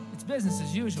business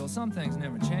as usual. Some things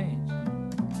never change.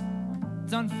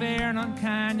 It's unfair and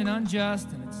unkind and unjust,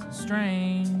 and it's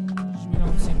strange. We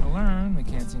don't seem to learn, we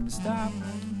can't seem to stop.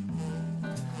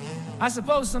 I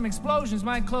suppose some explosions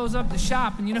might close up the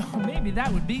shop, and maybe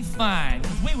that would be fine,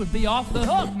 because we would be off the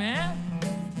hook, man.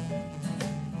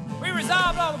 We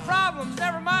resolved all the problems,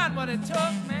 never mind what it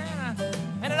took, man.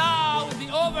 And it all would be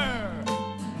over.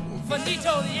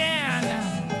 Finito the end,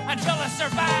 until the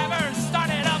survivors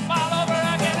started up all over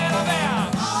again. It'll be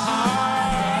a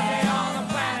hard day on the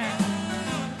planet.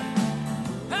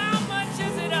 How much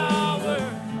is it all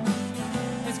worth?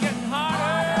 It's getting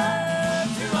harder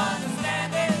to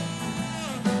understand it.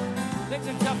 Things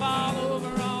are tough all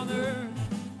over on Earth.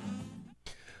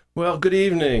 Well, good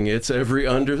evening. It's every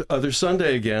other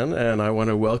Sunday again, and I want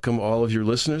to welcome all of your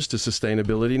listeners to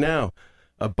Sustainability Now,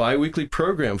 a bi-weekly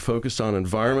program focused on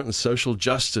environment and social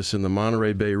justice in the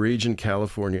Monterey Bay region,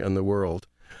 California, and the world.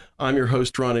 I'm your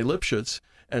host, Ronnie Lipschutz,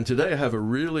 and today I have a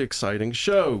really exciting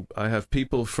show. I have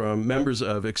people from members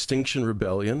of Extinction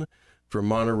Rebellion from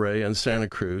Monterey and Santa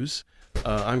Cruz.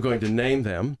 I'm going to name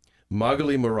them: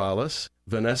 Magali Morales,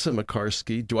 Vanessa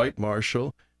McCarsky, Dwight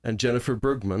Marshall, and Jennifer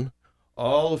Bergman,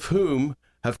 all of whom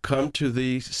have come to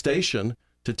the station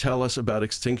to tell us about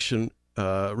Extinction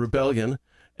Rebellion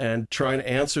and try and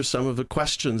answer some of the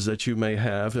questions that you may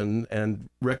have and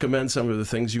recommend some of the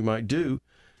things you might do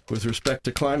with respect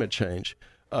to climate change.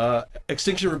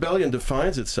 Extinction Rebellion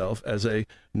defines itself as a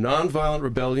nonviolent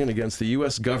rebellion against the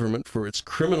U.S. government for its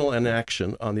criminal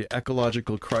inaction on the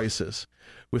ecological crisis,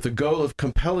 with the goal of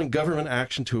compelling government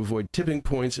action to avoid tipping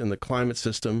points in the climate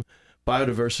system,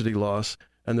 biodiversity loss,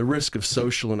 and the risk of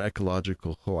social and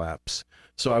ecological collapse.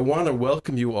 So I want to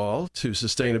welcome you all to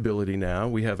Sustainability Now.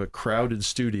 We have a crowded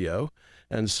studio,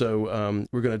 and so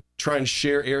we're going to try and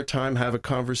share airtime, have a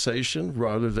conversation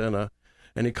rather than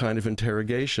any kind of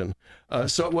interrogation.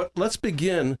 Let's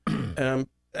begin.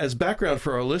 As background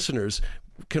for our listeners,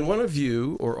 can one of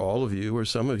you, or all of you, or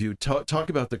some of you, talk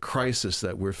about the crisis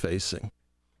that we're facing?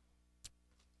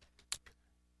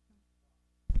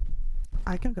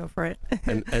 I can go for it.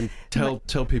 and tell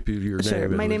people your name. Sure.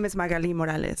 My name is Magali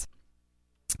Morales.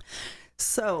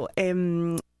 So,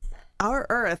 our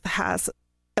Earth has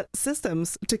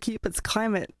systems to keep its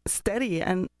climate steady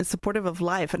and supportive of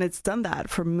life, and it's done that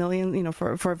for millions,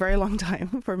 for a very long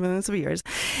time, for millions of years,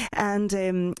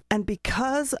 and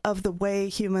because of the way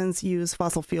humans use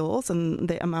fossil fuels and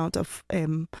the amount of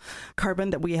carbon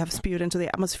that we have spewed into the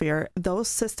atmosphere, those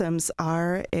systems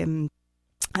are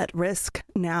at risk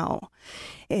now.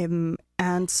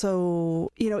 And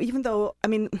so, even though,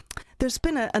 there's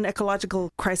been an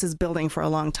ecological crisis building for a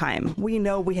long time. We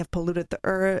know we have polluted the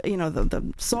earth,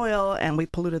 the soil, and we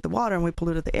polluted the water, and we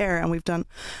polluted the air, and we've done,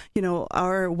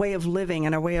 our way of living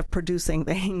and our way of producing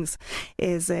things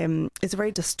is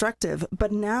very destructive.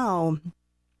 But now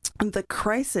the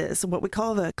crisis, what we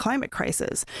call the climate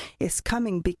crisis, is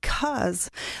coming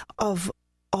because of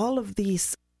all of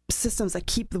these systems that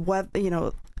keep the weather,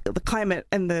 the climate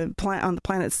and the on the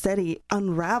planet steady,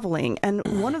 unraveling. And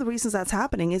one of the reasons that's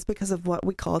happening is because of what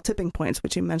we call tipping points,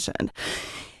 which you mentioned.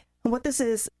 And what this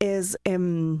is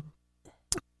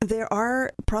there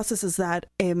are processes that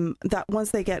once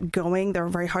they get going, they're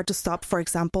very hard to stop. For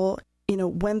example,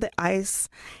 when the ice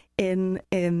in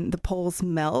the poles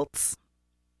melts,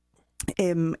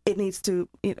 it needs to,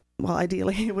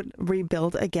 ideally it would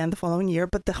rebuild again the following year.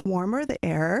 But the warmer the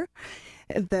air,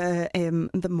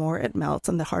 the more it melts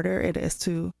and the harder it is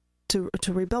to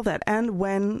rebuild that. And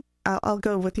when I'll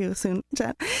go with you soon,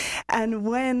 Jen. And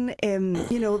when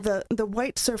the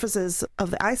white surfaces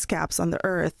of the ice caps on the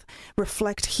Earth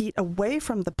reflect heat away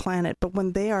from the planet, but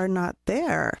when they are not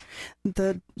there,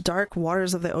 the dark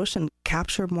waters of the ocean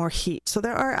capture more heat. So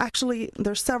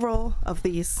there's several of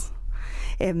these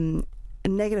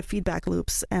negative feedback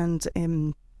loops and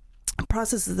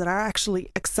processes that are actually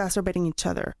exacerbating each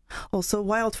other. Also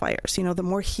wildfires, the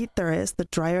more heat there is, the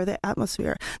drier the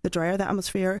atmosphere. The drier the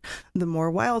atmosphere, the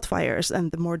more wildfires,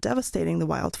 and the more devastating the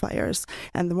wildfires.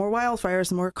 And the more wildfires,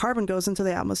 the more carbon goes into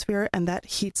the atmosphere, and that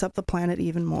heats up the planet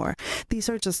even more. These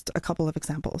are just a couple of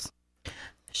examples.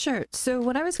 Sure. So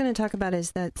what I was going to talk about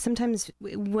is that sometimes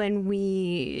when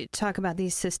we talk about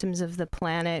these systems of the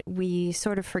planet, we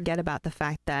sort of forget about the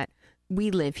fact that we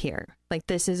live here. Like,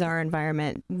 this is our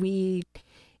environment. We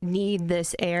need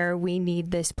this air. We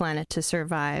need this planet to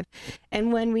survive.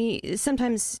 And when we start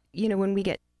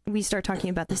talking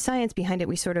about the science behind it,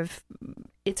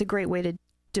 it's a great way to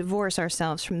divorce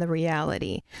ourselves from the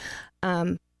reality.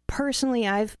 Personally,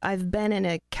 I've been in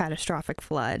a catastrophic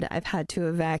flood. I've had to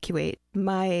evacuate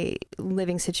my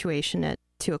living situation at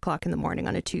 2 o'clock in the morning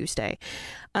on a Tuesday.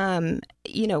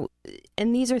 You know,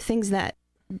 and these are things that,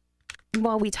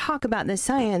 while we talk about the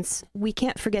science, we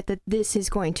can't forget that this is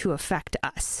going to affect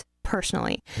us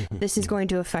personally. This is going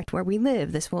to affect where we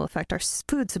live. This will affect our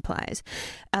food supplies.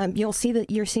 You'll see that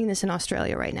you're seeing this in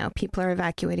Australia right now. People are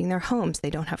evacuating their homes. They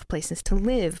don't have places to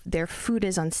live. Their food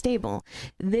is unstable.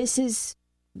 This is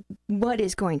what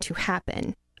is going to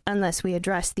happen unless we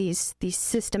address these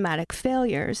systematic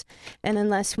failures, and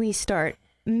unless we start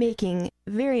making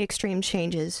very extreme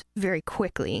changes very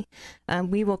quickly.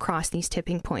 We will cross these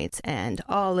tipping points, and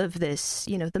all of this,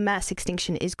 you know, the mass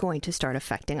extinction is going to start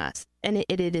affecting us. And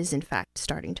it is, in fact,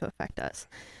 starting to affect us,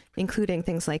 including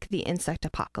things like the insect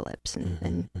apocalypse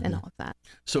and all of that.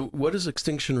 So what is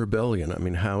Extinction Rebellion? I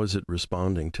mean, how is it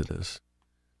responding to this?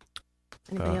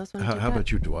 Anybody else want to How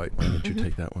about you, Dwight? Why don't you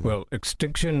take that one? Well,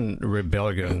 Extinction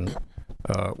Rebellion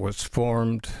was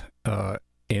formed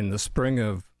in the spring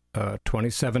of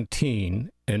 2017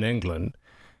 in England,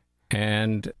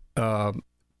 and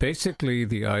basically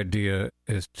the idea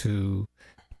is to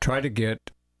try to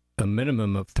get a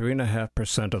minimum of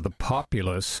 3.5% of the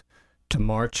populace to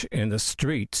march in the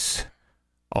streets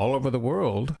all over the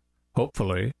world,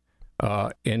 hopefully,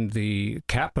 in the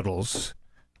capitals,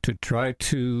 to try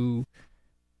to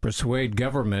persuade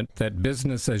government that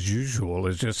business as usual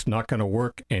is just not going to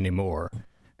work anymore,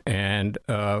 and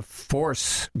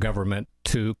force government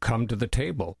to come to the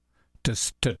table,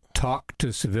 to talk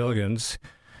to civilians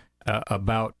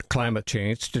about climate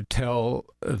change, to tell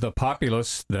the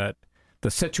populace that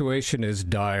the situation is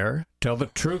dire, tell the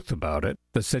truth about it.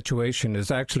 The situation is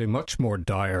actually much more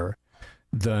dire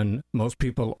than most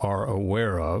people are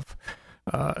aware of.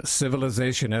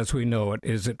 Civilization as we know it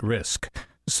is at risk.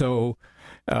 So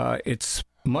it's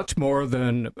much more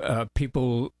than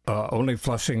people only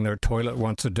flushing their toilet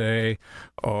once a day,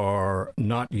 or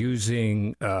not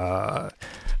using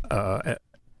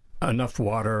enough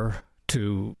water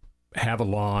to have a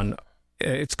lawn.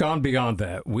 It's gone beyond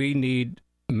that. We need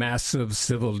massive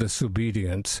civil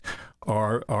disobedience,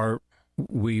 or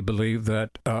we believe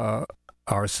that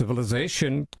our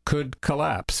civilization could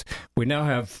collapse. We now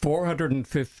have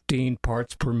 415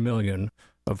 parts per million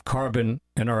of carbon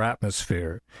in our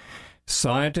atmosphere.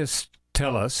 Scientists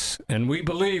tell us, and we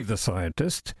believe the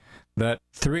scientists, that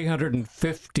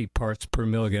 350 parts per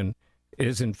million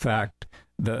is in fact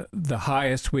the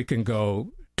highest we can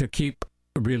go to keep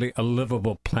really a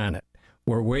livable planet.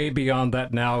 We're way beyond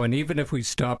that now, and even if we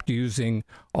stopped using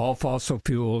all fossil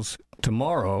fuels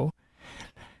tomorrow,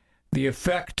 the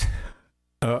effect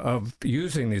of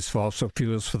using these fossil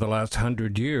fuels for the last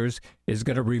 100 years is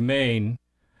going to remain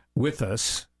with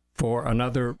us for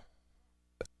another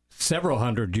several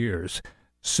hundred years.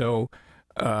 So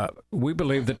we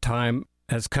believe the time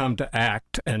has come to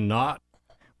act, and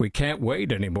we can't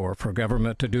wait anymore for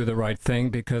government to do the right thing,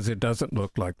 because it doesn't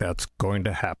look like that's going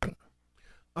to happen.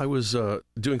 I was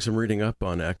doing some reading up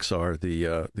on XR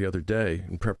the other day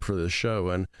in prep for this show,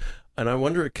 and I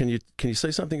wonder, can you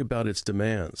say something about its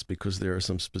demands, because there are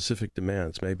some specific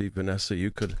demands. Maybe Vanessa,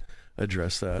 you could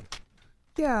address that.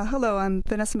 Yeah, hello, I'm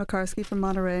Vanessa Makarsky from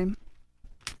Monterey.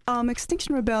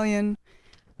 Extinction Rebellion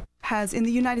has, in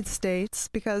the United States,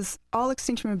 because all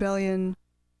Extinction Rebellion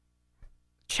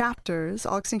chapters,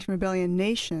 all Extinction Rebellion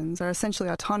nations are essentially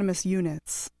autonomous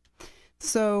units.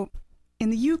 So in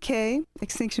the UK,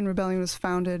 Extinction Rebellion was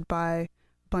founded by a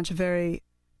bunch of very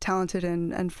talented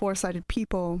and foresighted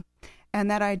people,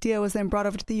 and that idea was then brought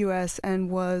over to the US and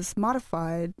was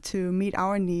modified to meet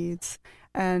our needs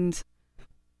and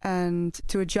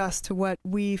to adjust to what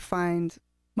we find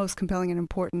most compelling and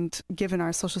important given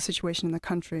our social situation in the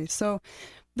country. So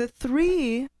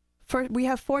we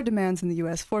have 4 demands in the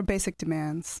US, 4 basic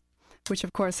demands, which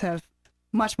of course have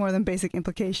much more than basic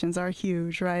implications, are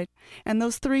huge, right? And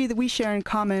those 3 that we share in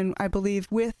common, I believe,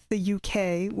 with the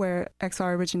UK, where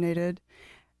XR originated,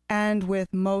 and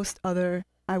with most other,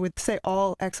 I would say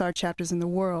all XR chapters in the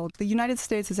world. The United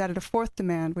States has added a 4th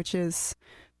demand, which is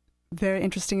very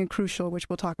interesting and crucial, which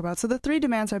we'll talk about. So the 3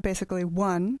 demands are basically: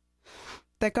 1,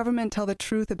 that government tell the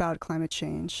truth about climate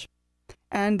change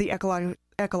and the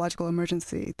ecological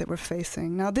emergency that we're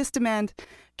facing. Now, this demand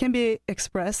can be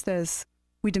expressed as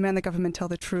we demand the government tell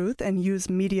the truth and use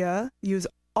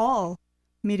all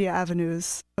media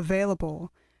avenues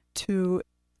available to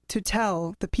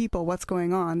tell the people what's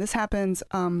going on. This happens,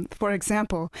 for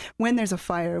example, when there's a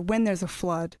fire, when there's a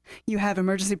flood, you have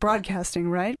emergency broadcasting,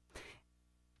 right?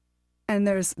 And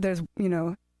there's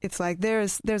it's like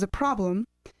there's a problem.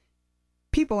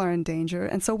 People are in danger,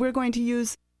 and so we're going to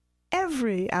use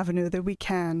every avenue that we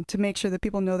can to make sure that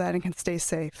people know that and can stay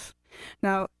safe.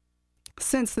 Now,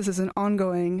 since this is an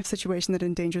ongoing situation that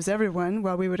endangers everyone,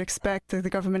 well, we would expect that the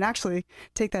government actually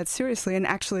take that seriously and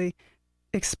actually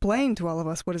explain to all of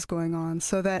us what is going on,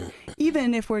 so that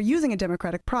even if we're using a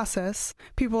democratic process,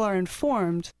 people are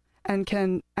informed and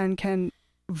can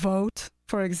vote,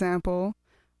 for example,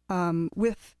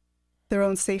 with their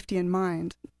own safety in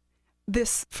mind.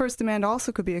 This first demand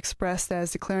also could be expressed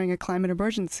as declaring a climate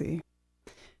emergency,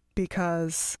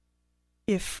 because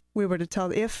if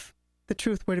the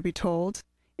truth were to be told,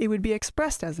 it would be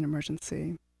expressed as an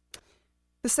emergency.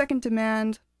 The second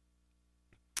demand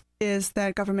is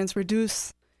that governments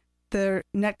reduce their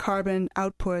net carbon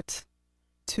output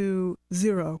to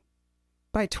zero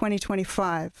by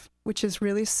 2025, which is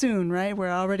really soon, right?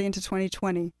 We're already into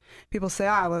 2020. People say,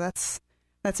 well,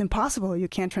 that's impossible. You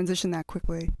can't transition that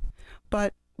quickly.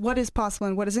 But what is possible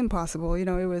and what is impossible? It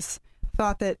was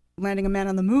thought that landing a man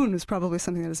on the moon was probably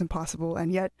something that is impossible,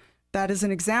 and yet that is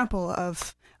an example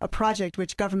of a project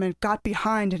which government got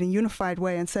behind in a unified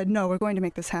way and said, no, we're going to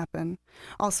make this happen.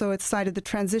 Also, it cited the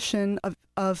transition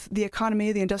of the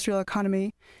economy, the industrial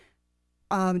economy,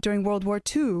 during World War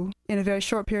II. In a very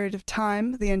short period of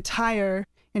time, the entire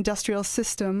industrial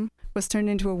system was turned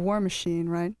into a war machine,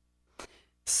 right?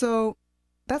 So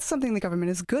that's something the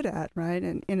government is good at, right?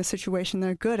 And in a situation,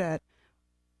 they're good at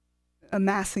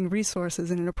amassing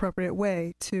resources in an appropriate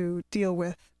way to deal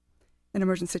with an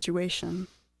emergent situation.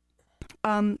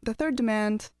 The third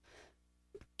demand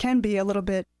can be a little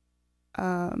bit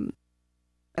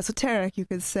esoteric, you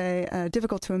could say,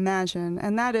 difficult to imagine,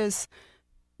 and that is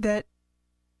that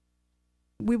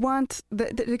we want,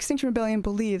 the Extinction Rebellion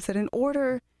believes that in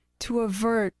order to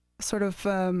avert sort of,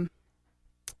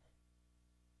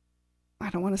 I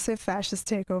don't want to say fascist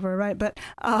takeover, right? But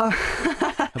how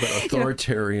about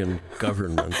authoritarian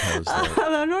government? How's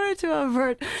that? In order to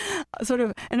avert sort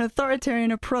of an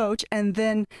authoritarian approach and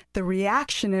then the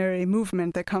reactionary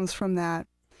movement that comes from that,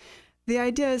 the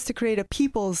idea is to create a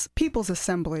people's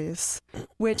assemblies,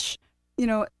 which,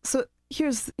 so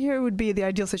here would be the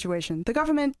ideal situation. The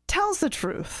government tells the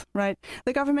truth, right?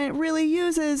 The government really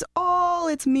uses all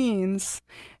its means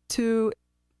to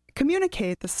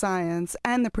communicate the science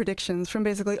and the predictions from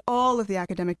basically all of the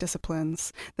academic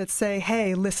disciplines that say,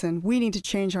 hey, listen, we need to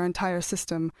change our entire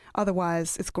system,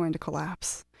 otherwise it's going to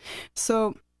collapse.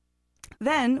 So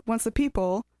then, once the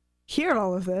people hear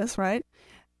all of this, right,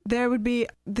 there would be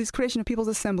this creation of people's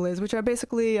assemblies, which are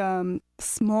basically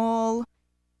small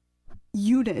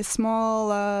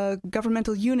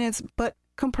governmental units, but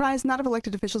comprised not of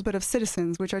elected officials, but of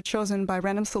citizens, which are chosen by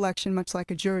random selection, much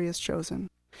like a jury is chosen.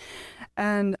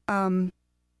 And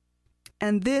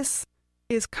this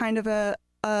is kind of a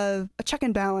check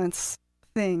and balance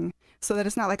thing, so that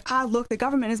it's not like, look, the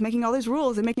government is making all these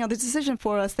rules and making all these decisions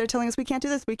for us. They're telling us we can't do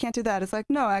this, we can't do that. It's like,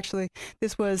 no, actually,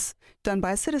 this was done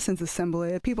by a citizens'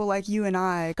 assembly. People like you and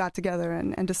I got together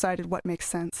and decided what makes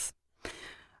sense.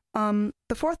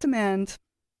 The fourth demand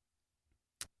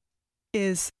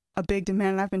is a big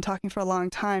demand, and I've been talking for a long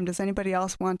time. Does anybody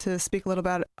else want to speak a little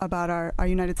about our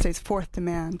United States fourth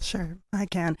demand? Sure, I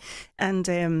can.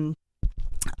 And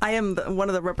I am one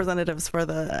of the representatives for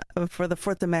the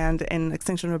fourth demand in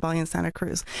Extinction Rebellion Santa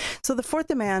Cruz. So the fourth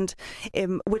demand,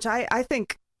 which I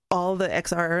think all the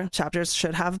XR chapters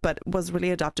should have, but was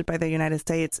really adopted by the United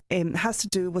States, has to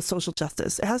do with social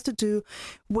justice. It has to do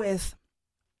with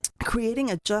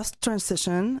creating a just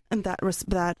transition and that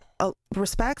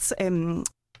respects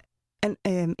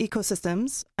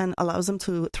ecosystems and allows them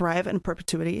to thrive in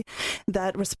perpetuity,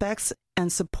 that respects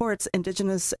and supports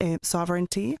indigenous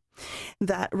sovereignty,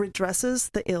 that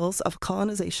redresses the ills of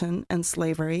colonization and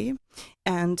slavery,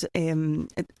 and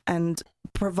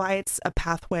provides a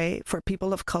pathway for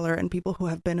people of color and people who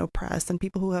have been oppressed and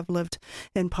people who have lived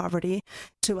in poverty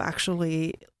to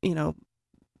actually,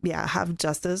 have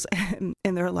justice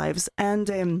in their lives. And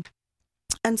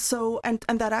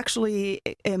that actually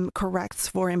corrects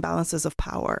for imbalances of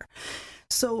power.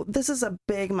 So this is a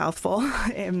big mouthful,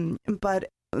 but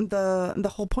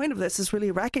the whole point of this is really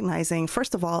recognizing,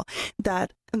 first of all,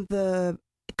 that the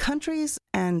countries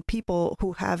and people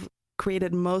who have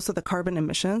created most of the carbon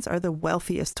emissions are the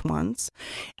wealthiest ones,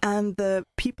 and the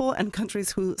people and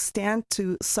countries who stand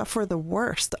to suffer the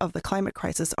worst of the climate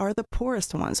crisis are the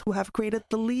poorest ones, who have created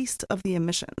the least of the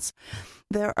emissions.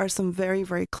 There are some very,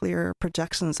 very clear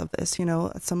projections of this.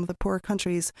 Some of the poorer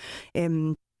countries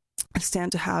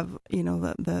stand to have,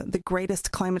 the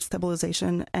greatest climate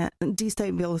stabilization and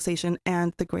destabilization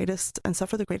and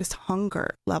suffer the greatest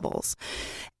hunger levels.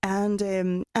 And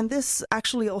this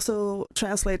actually also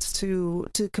translates to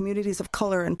communities of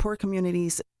color and poor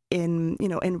communities in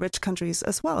rich countries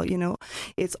as well.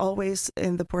 It's always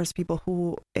in the poorest people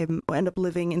who end up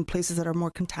living in places that are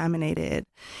more contaminated,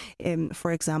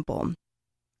 for example.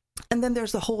 And then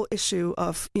there's the whole issue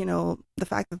of the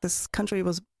fact that this country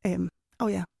was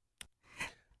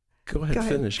Go ahead,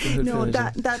 finish. Finish.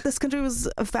 That this country was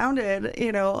founded,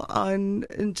 on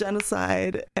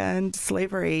genocide and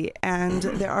slavery, and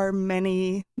there are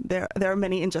many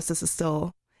injustices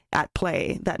still at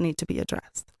play that need to be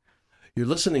addressed. You're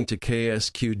listening to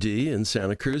KSQD in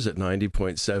Santa Cruz at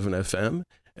 90.7 FM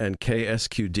and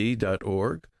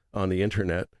ksqd.org on the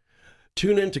internet.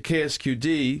 Tune in to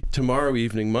KSQD tomorrow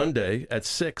evening, Monday, at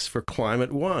 6 for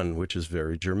Climate One, which is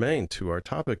very germane to our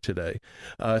topic today.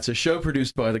 It's a show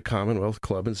produced by the Commonwealth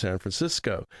Club in San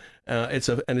Francisco. It's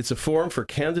a forum for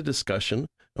candid discussion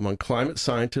among climate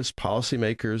scientists,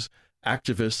 policymakers,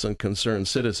 activists, and concerned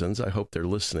citizens. I hope they're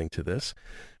listening to this,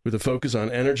 with a focus on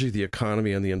energy, the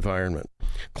economy, and the environment.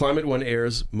 Climate One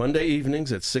airs Monday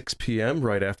evenings at 6 p.m.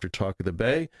 right after Talk of the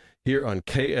Bay, here on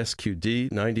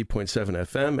KSQD 90.7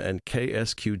 FM and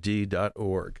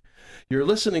ksqd.org. You're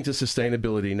listening to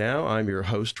Sustainability Now. I'm your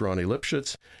host, Ronnie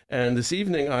Lipschutz, and this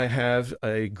evening I have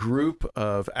a group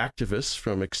of activists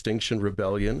from Extinction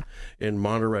Rebellion in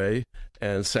Monterey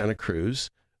and Santa Cruz,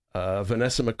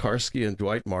 Vanessa McCarsky and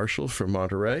Dwight Marshall from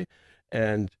Monterey,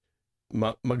 and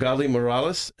Magali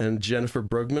Morales and Jennifer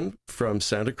Brugman from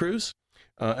Santa Cruz.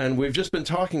 And we've just been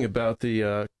talking about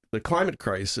the climate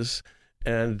crisis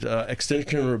and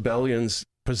Extinction Rebellion's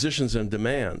positions and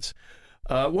demands.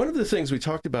 One of the things we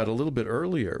talked about a little bit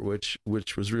earlier, which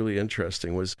was really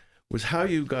interesting, was how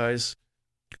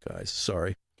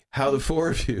how the four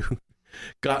of you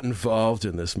got involved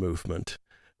in this movement.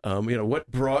 What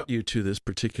brought you to this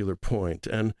particular point?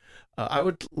 And I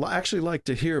would actually like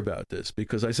to hear about this,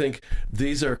 because I think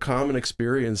these are common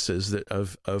experiences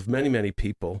of many, many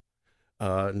people,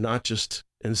 not just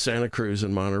in Santa Cruz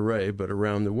and Monterey, but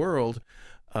around the world.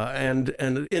 And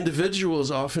individuals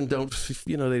often don't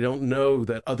know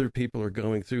that other people are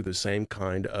going through the same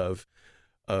kind of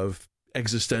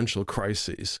existential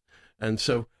crises. And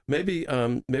so maybe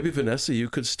Vanessa, you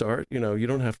could start. You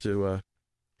don't have to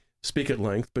speak at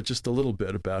length, but just a little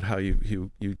bit about how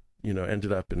you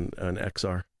ended up in an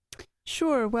XR.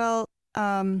 Sure. Well,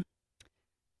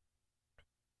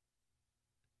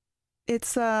 it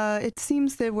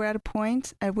seems that we're at a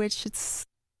point at which it's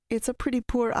a pretty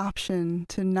poor option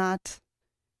to not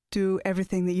do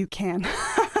everything that you can.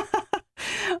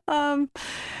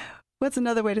 What's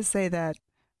another way to say that?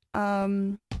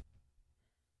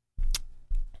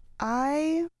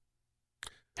 I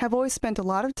have always spent a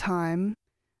lot of time.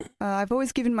 I've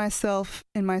always given myself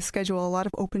in my schedule a lot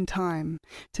of open time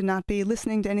to not be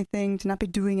listening to anything, to not be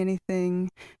doing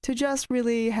anything, to just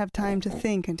really have time to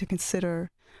think and to consider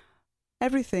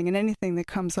everything and anything that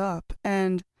comes up.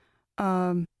 And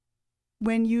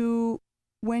when you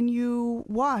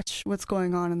watch what's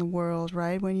going on in the world,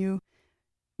 right? When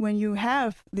you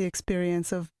have the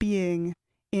experience of being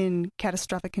in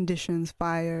catastrophic conditions,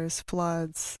 fires,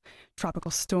 floods,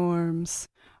 tropical storms,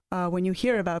 when you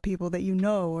hear about people that you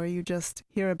know, or you just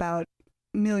hear about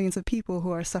millions of people who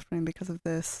are suffering because of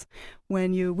this. We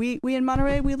in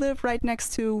Monterey, we live right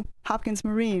next to Hopkins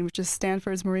Marine, which is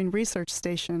Stanford's Marine Research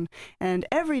Station. And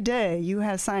every day you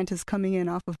have scientists coming in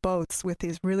off of boats with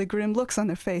these really grim looks on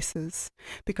their faces,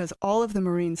 because all of the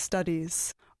marine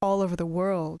studies all over the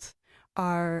world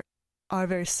are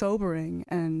very sobering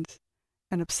and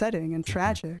upsetting and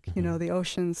tragic. The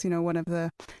oceans,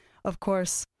 of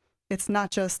course, it's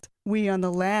not just we on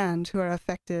the land who are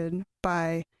affected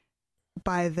by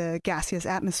the gaseous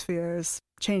atmosphere's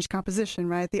changed composition,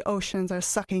 right? The oceans are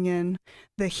sucking in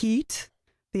the heat,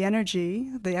 the energy,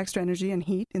 the extra energy and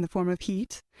heat in the form of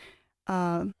heat,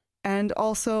 and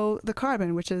also the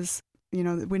carbon, which is, we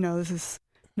know this is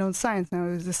known science now,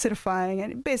 is acidifying,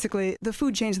 and basically the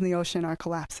food chains in the ocean are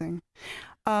collapsing.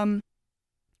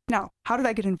 Now, how did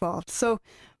I get involved? So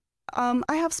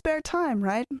I have spare time,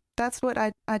 right? That's what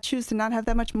I choose to not have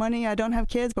that much money. I don't have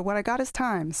kids, but what I got is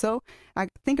time. So I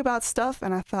think about stuff,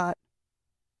 and I thought,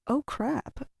 oh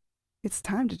crap, it's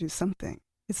time to do something.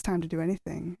 It's time to do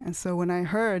anything. And so when I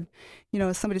heard,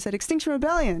 somebody said Extinction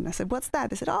Rebellion, I said, what's that?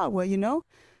 They said, oh, well, Noam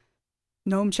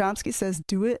Chomsky says,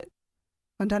 do it.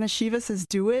 Vandana Shiva says,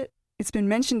 do it. It's been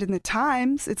mentioned in the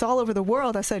Times. It's all over the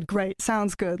world. I said, great,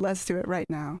 sounds good. Let's do it right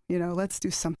now. Let's do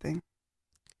something.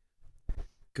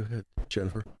 Go ahead,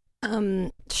 Jennifer.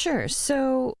 Sure.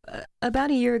 So about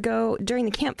a year ago, during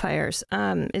the campfires,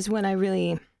 is when I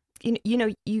really,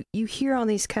 you hear all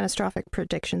these catastrophic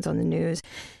predictions on the news,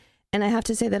 and I have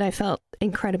to say that I felt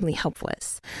incredibly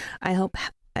helpless. I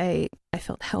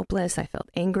felt helpless. I felt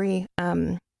angry.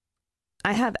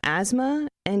 I have asthma,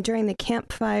 and during the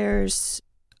campfires,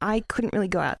 I couldn't really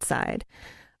go outside.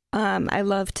 I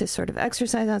love to sort of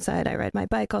exercise outside. I ride my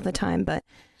bike all the time, but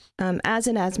as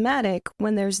an asthmatic,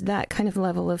 when there's that kind of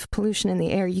level of pollution in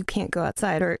the air, you can't go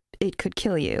outside or it could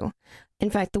kill you. In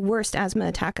fact, the worst asthma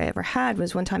attack I ever had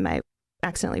was one time I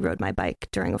accidentally rode my bike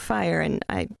during a fire and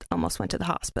I almost went to the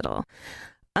hospital.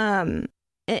 And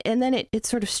then it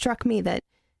sort of struck me that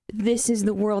this is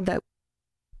the world that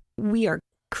we are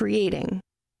creating.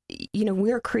 You know,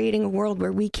 we're creating a world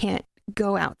where we can't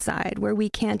go outside, where we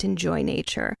can't enjoy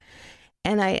nature.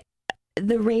 And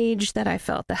the rage that I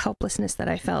felt, the helplessness that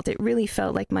I felt, it really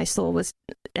felt like my soul was,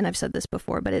 and I've said this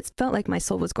before, but it felt like my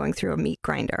soul was going through a meat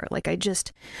grinder. Like I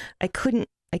couldn't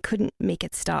make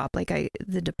it stop. Like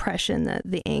the depression,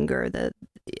 the anger,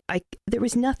 there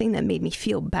was nothing that made me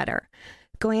feel better.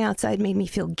 Going outside made me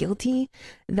feel guilty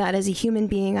that as a human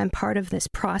being, I'm part of this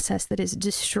process that is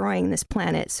destroying this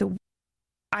planet. So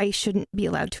I shouldn't be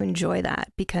allowed to enjoy that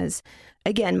because,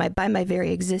 again, by my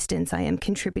very existence, I am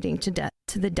contributing to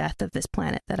the death of this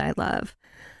planet that I love.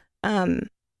 And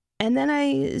then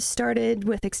I started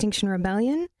with Extinction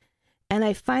Rebellion, and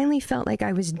I finally felt like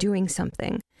I was doing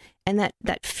something. And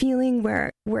that feeling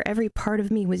where every part of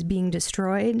me was being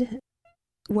destroyed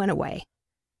went away.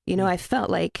 You know, I felt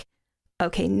like,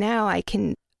 okay, now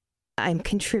I'm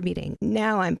contributing.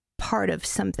 Now I'm part of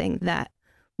something that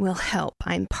will help.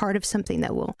 I'm part of something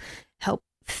that will help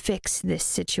fix this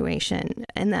situation.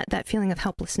 And that feeling of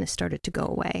helplessness started to go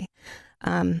away.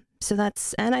 And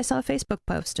I saw a Facebook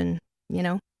post and, you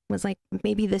know, was like,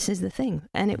 maybe this is the thing.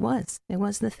 And it was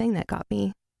the thing that got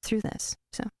me through this.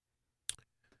 So.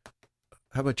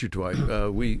 How about you,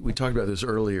 Dwight? We talked about this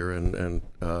earlier and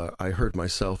I heard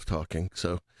myself talking.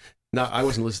 So no, I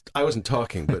wasn't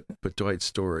talking, but Dwight's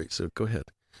story. So go ahead.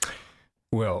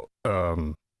 Well,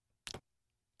 when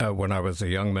I was a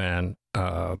young man,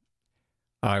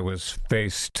 I was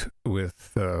faced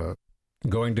with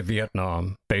going to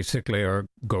Vietnam, basically, or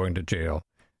going to jail.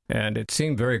 And it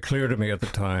seemed very clear to me at the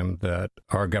time that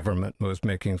our government was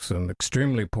making some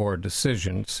extremely poor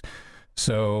decisions.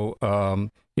 So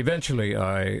eventually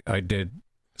I did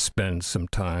spend some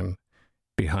time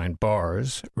behind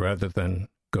bars rather than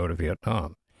go to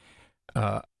Vietnam.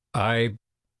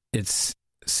 It's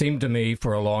seemed to me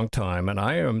for a long time, and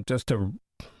I am just a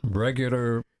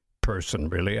regular person,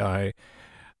 really.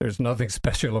 There's nothing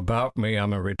special about me.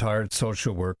 I'm a retired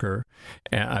social worker,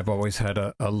 and I've always had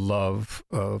a love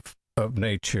of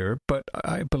nature, but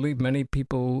I believe many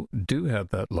people do have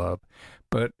that love.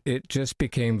 But it just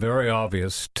became very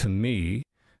obvious to me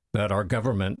that our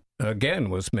government, again,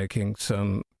 was making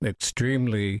some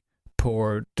extremely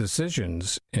poor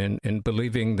decisions in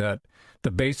believing that the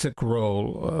basic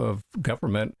role of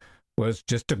government was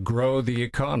just to grow the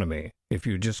economy. If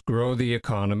you just grow the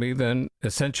economy, then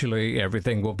essentially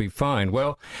everything will be fine.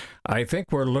 Well, I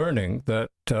think we're learning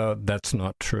that that's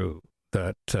not true,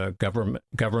 that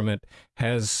government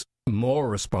has more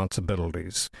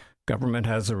responsibilities. Government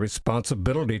has a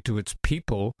responsibility to its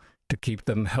people to keep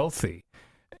them healthy.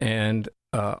 And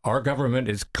our government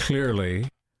is clearly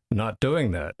not doing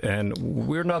that. And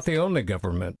we're not the only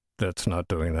government that's not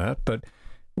doing that, but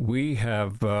we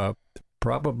have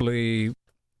probably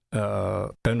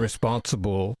been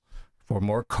responsible for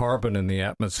more carbon in the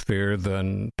atmosphere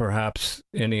than perhaps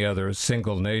any other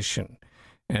single nation.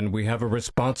 And we have a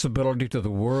responsibility to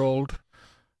the world,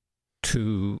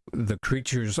 to the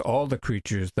creatures, all the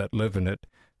creatures that live in it,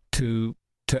 to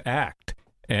act.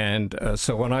 And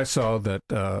so when I saw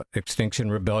that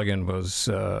Extinction Rebellion was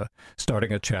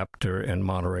starting a chapter in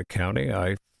Monterey County,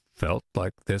 I felt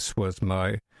like this was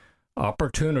my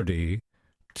opportunity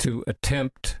to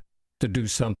attempt to do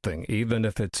something, even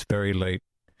if it's very late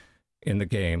in the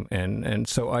game. And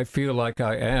so I feel like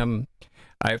when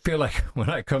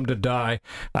I come to die,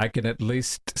 I can at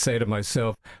least say to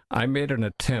myself, I made an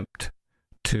attempt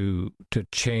to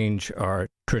change our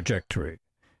trajectory.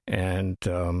 And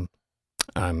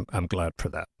I'm glad for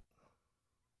that.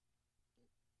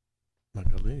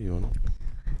 Magali, you want to?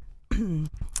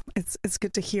 It's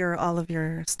good to hear all of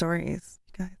your stories,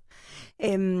 you guys.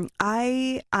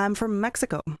 I'm from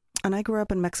Mexico, and I grew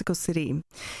up in Mexico City.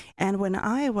 And when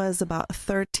I was about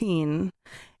 13,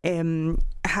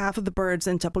 half of the birds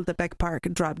in Chapultepec Park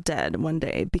dropped dead one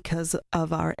day because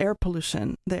of our air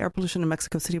pollution. The air pollution in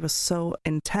Mexico City was so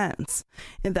intense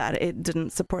that it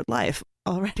didn't support life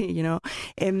already, you know.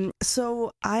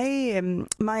 So my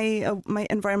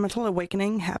environmental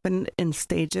awakening happened in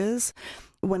stages.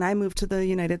 When I moved to the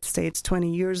United States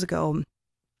 20 years ago,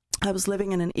 I was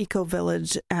living in an eco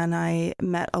village, and I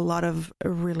met a lot of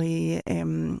really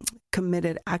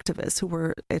committed activists who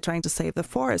were trying to save the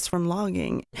forest from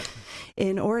logging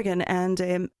in Oregon. And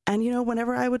you know,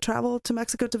 whenever I would travel to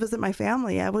Mexico to visit my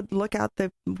family, I would look out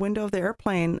the window of the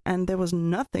airplane, and there was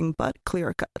nothing but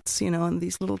clear cuts, you know, and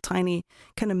these little tiny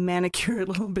kind of manicured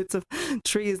little bits of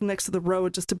trees next to the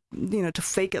road, just to, you know, to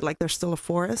fake it like there's still a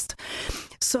forest.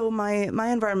 So my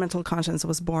environmental conscience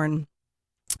was born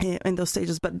in those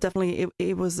stages, but definitely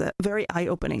it was very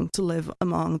eye-opening to live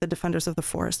among the defenders of the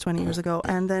forest 20 years ago.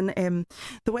 And then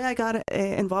the way I got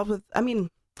involved with, I mean,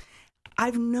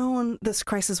 I've known this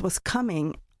crisis was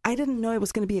coming. I didn't know it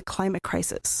was going to be a climate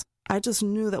crisis. I just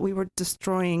knew that we were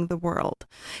destroying the world,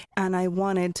 and I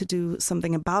wanted to do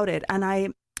something about it. And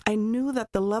I knew that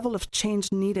the level of change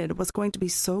needed was going to be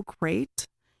so great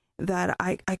that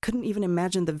I couldn't even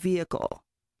imagine the vehicle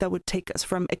that would take us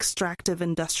from extractive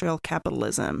industrial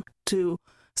capitalism to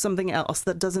something else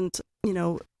that doesn't, you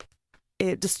know,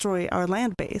 destroy our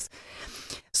land base.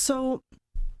 So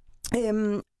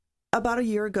about a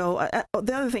year ago,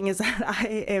 the other thing is that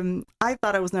I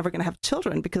thought I was never going to have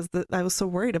children because I was so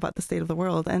worried about the state of the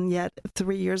world. And yet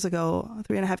 3.5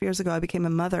 years ago, I became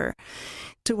a mother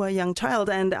to a young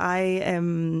child,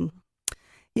 and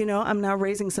you know, I'm now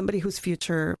raising somebody whose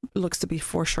future looks to be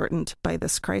foreshortened by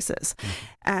this crisis.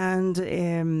 And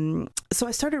so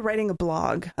I started writing a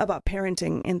blog about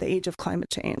parenting in the age of climate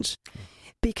change,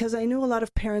 because I knew a lot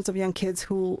of parents of young kids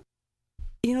who,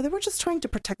 you know, they were just trying to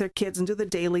protect their kids and do the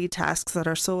daily tasks that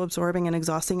are so absorbing and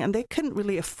exhausting, and they couldn't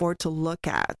really afford to look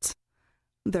at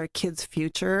their kids'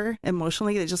 future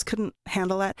emotionally. They just couldn't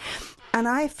handle that. And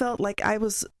I felt like I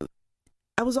was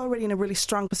already in a really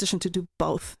strong position to do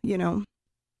both, you know.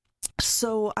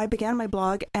 So I began my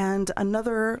blog, and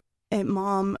another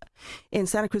mom in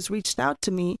Santa Cruz reached out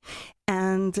to me,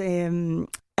 and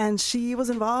she was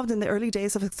involved in the early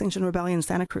days of Extinction Rebellion in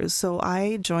Santa Cruz. So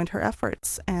I joined her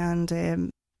efforts, and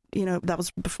you know, that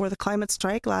was before the climate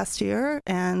strike last year,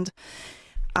 and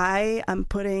I am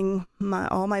putting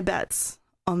all my bets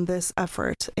on this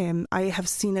effort. I have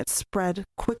seen it spread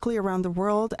quickly around the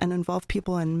world and involve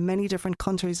people in many different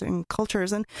countries and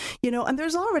cultures. And, you know, and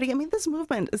there's already, I mean, this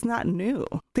movement is not new.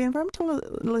 The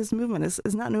environmentalist movement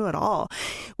is not new at all.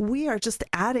 We are just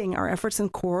adding our efforts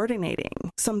and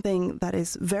coordinating something that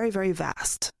is very, very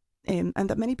vast and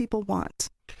that many people want.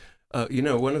 You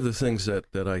know, one of the things that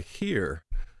I hear,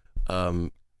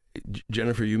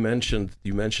 Jennifer, you mentioned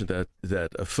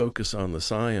that a focus on the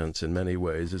science in many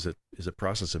ways is a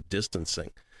process of distancing,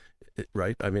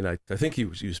 right? I mean, I think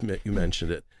you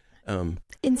mentioned it.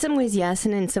 In some ways, yes,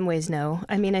 and in some ways, no.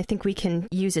 I mean, I think we can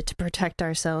use it to protect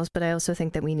ourselves, but I also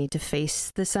think that we need to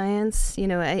face the science. You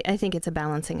know, I think it's a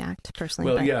balancing act,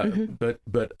 personally. Well, yeah, but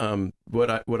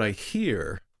what I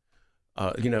hear,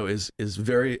 you know, is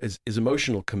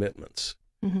emotional commitments.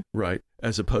 Mm-hmm. Right,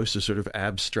 as opposed to sort of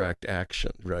abstract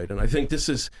action, right? And I think this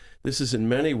is in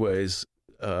many ways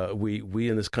we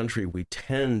in this country, we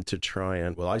tend to try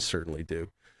and, well, I certainly do,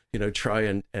 you know, try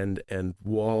and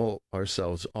wall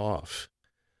ourselves off,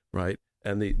 right?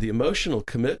 And the emotional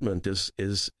commitment is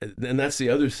and that's the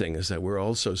other thing, is that we're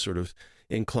also sort of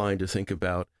inclined to think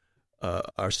about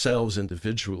ourselves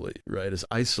individually, right, as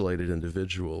isolated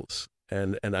individuals.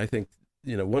 And I think,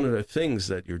 you know, one of the things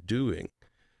that you're doing,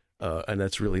 and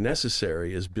that's really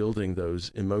necessary, is building those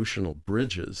emotional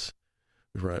bridges,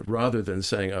 right? Rather than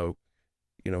saying, oh,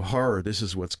 you know, horror, this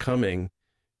is what's coming.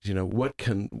 You know, what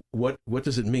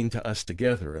does it mean to us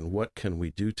together, and what can we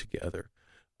do together?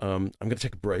 I'm going to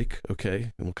take a break,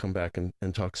 okay? And we'll come back and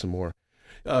talk some more.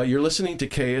 You're listening to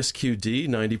KSQD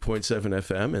 90.7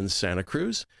 FM in Santa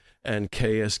Cruz and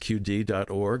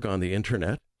ksqd.org on the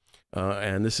internet.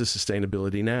 And this is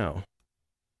Sustainability Now.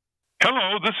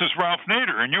 Hello, this is Ralph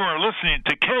Nader, and you are listening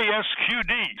to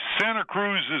KSQD, Santa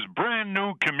Cruz's brand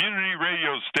new community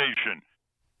radio station.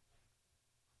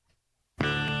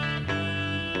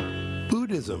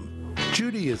 Buddhism,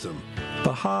 Judaism,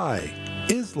 Baha'i,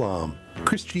 Islam,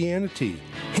 Christianity,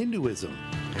 Hinduism.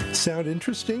 Sound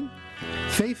interesting?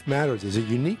 Faith Matters is a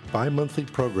unique bi-monthly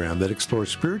program that explores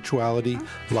spirituality,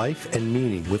 life, and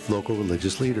meaning with local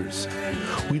religious leaders.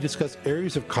 We discuss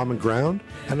areas of common ground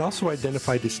and also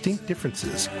identify distinct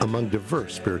differences among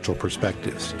diverse spiritual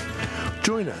perspectives.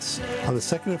 Join us on the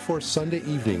second and fourth Sunday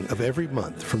evening of every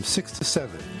month from 6 to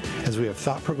 7 as we have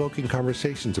thought-provoking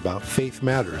conversations about Faith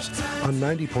Matters on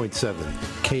 90.7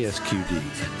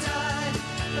 KSQD.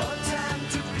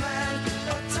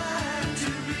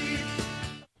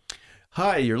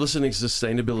 Hi, you're listening to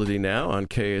Sustainability Now on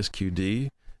KSQD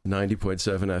 90.7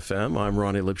 FM. I'm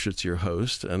Ronnie Lipschitz, your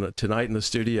host. And tonight in the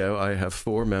studio, I have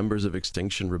 4 members of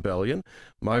Extinction Rebellion: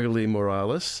 Magali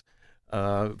Morales,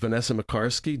 Vanessa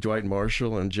McCarsky, Dwight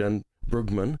Marshall, and Jen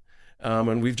Brugman.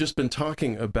 And we've just been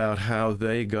talking about how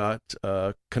they got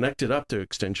connected up to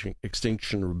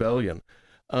Extinction Rebellion.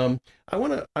 I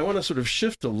want to sort of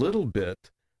shift a little bit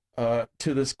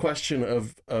to this question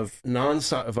of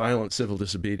non-violent civil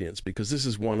disobedience, because this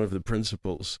is one of the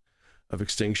principles of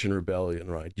Extinction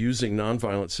Rebellion, right? Using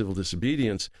nonviolent civil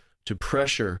disobedience to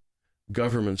pressure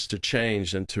governments to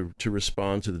change and to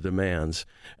respond to the demands.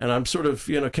 And I'm sort of,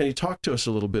 can you talk to us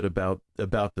a little bit about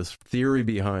the theory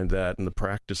behind that and the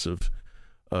practice of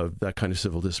that kind of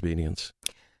civil disobedience?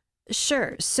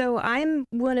 Sure. So I'm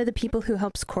one of the people who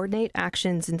helps coordinate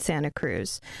actions in Santa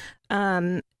Cruz.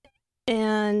 And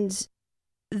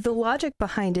the logic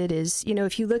behind it is,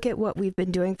 if you look at what we've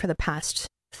been doing for the past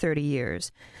 30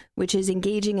 years, which is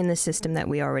engaging in the system that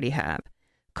we already have,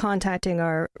 contacting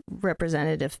our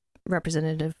representative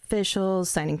officials,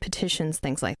 signing petitions,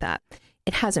 things like that.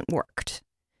 It hasn't worked.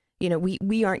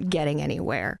 We aren't getting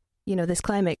anywhere. This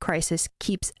climate crisis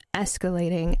keeps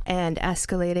escalating, and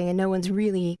no one's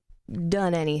really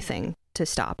done anything to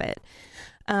stop it.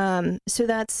 So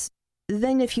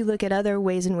then if you look at other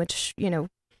ways in which,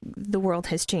 the world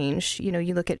has changed,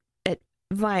 you look at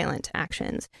violent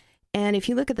actions. And if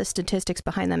you look at the statistics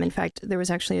behind them, in fact, there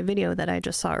was actually a video that I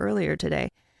just saw earlier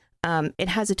today. It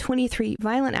has a 23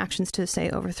 violent actions to say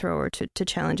overthrow or to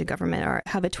challenge a government or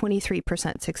have a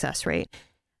 23% success rate,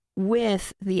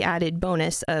 with the added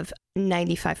bonus of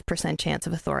 95% chance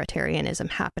of authoritarianism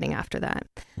happening after that.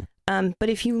 But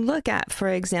if you look at, for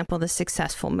example, the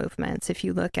successful movements, if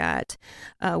you look at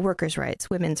workers' rights,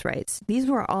 women's rights, these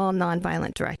were all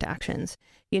nonviolent direct actions.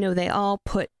 They all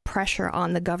put pressure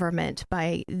on the government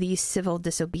by these civil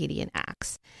disobedient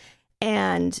acts.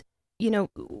 And,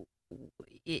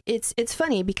 it's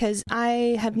funny because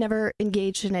I have never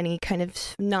engaged in any kind of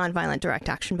nonviolent direct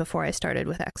action before I started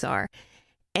with XR.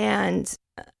 And,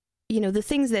 the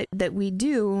things that we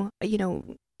do,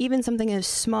 even something as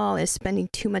small as spending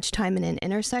too much time in an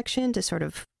intersection to sort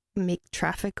of make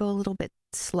traffic go a little bit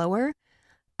slower,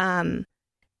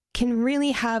 can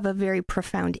really have a very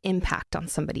profound impact on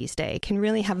somebody's day, can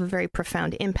really have a very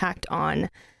profound impact on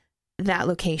that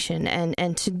location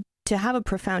and to have a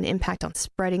profound impact on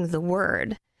spreading the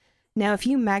word. Now, if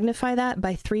you magnify that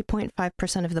by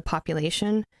 3.5% of the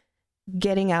population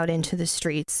getting out into the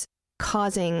streets,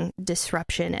 causing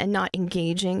disruption and not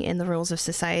engaging in the rules of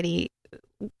society,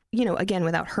 again,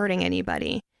 without hurting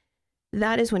anybody,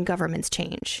 that is when governments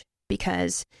change,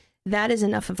 because that is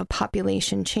enough of a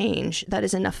population change. That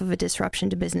is enough of a disruption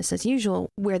to business as usual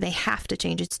where they have to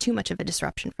change. It's too much of a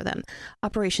disruption for them.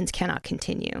 Operations cannot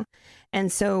continue.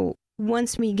 And so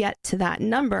once we get to that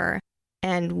number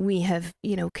and we have,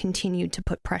 continued to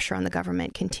put pressure on the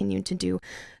government, continued to do,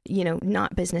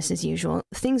 not business as usual,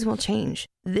 things will change.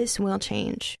 This will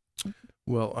change.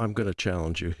 Well, I'm going to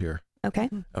challenge you here. Okay.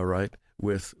 All right.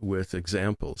 With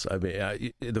examples. I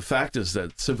mean, the fact is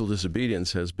that civil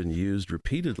disobedience has been used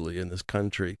repeatedly in this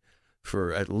country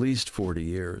for at least 40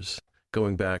 years,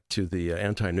 going back to the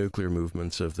anti-nuclear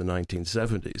movements of the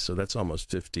 1970s. So that's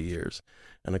almost 50 years.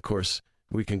 And of course,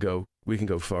 we can go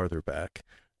farther back.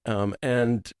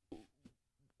 And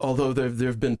although there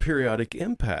have been periodic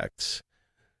impacts,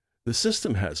 the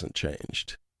system hasn't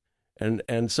changed.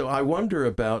 And so I wonder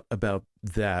about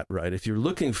that, right? If you're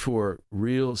looking for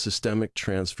real systemic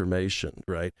transformation,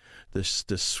 right? The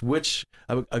switch,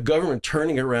 a government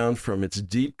turning around from its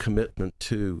deep commitment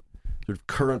to sort of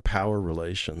current power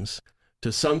relations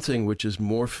to something which is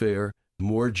more fair,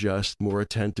 more just, more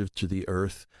attentive to the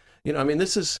earth.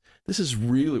 This is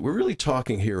really, we're really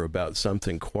talking here about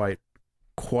something quite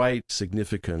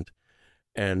significant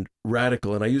and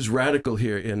radical. And I use radical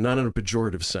here not in a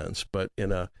pejorative sense, but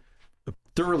in a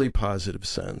thoroughly positive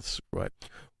sense, right?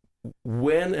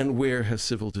 When and where has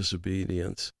civil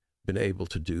disobedience been able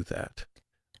to do that?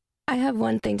 I have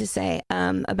one thing to say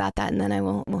about that, and then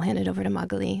we'll hand it over to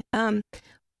Magali.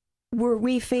 Were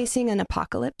we facing an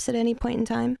apocalypse at any point in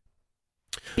time?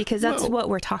 Because that's what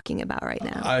we're talking about right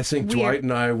now. I think Dwight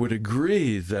and I would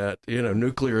agree that,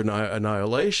 nuclear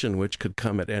annihilation, which could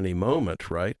come at any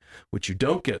moment, right? Which you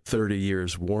don't get 30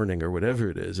 years warning or whatever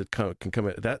it is. It can come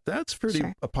at that's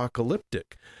pretty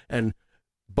apocalyptic. And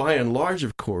by and large,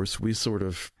 of course, we sort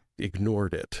of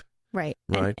ignored it. Right.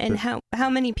 And how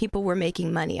many people were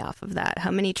making money off of that?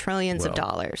 How many trillions of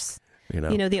dollars?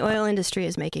 The oil industry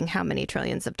is making how many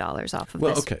trillions of dollars off of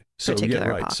this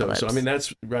particular apocalypse? So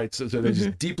that's right. So there's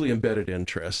deeply embedded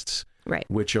interests, right,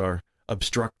 which are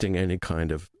obstructing any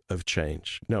kind of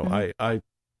change. No, I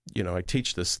I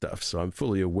teach this stuff, so I'm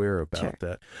fully aware about Sure.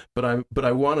 that. But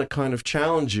I want to kind of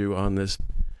challenge you on this,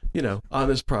 on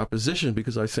this proposition,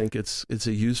 because I think it's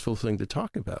a useful thing to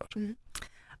talk about.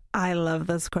 I love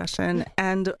this question.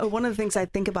 And one of the things I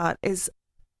think about is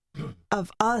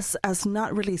of us as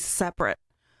not really separate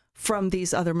from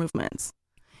these other movements.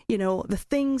 The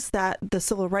things that the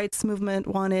civil rights movement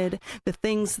wanted, the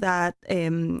things that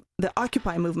the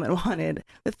Occupy movement wanted,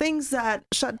 the things that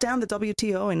shut down the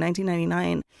WTO in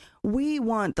 1999, we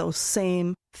want those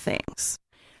same things.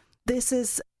 This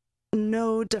is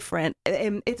no different.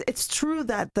 It's true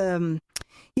that the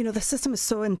system is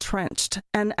so entrenched,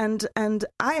 and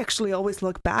I actually always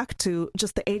look back to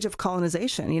just the age of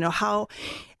colonization. How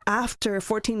after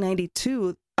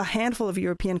 1492, a handful of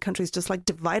European countries just like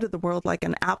divided the world like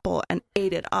an apple and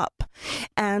ate it up.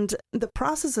 And the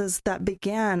processes that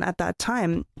began at that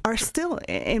time are still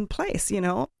in place.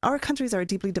 Our countries are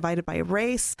deeply divided by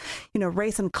race.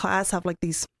 Race and class have like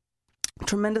these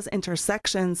tremendous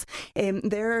intersections.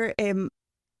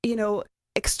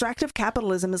 Extractive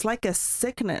capitalism is like a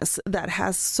sickness that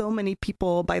has so many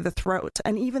people by the throat.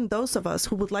 And even those of us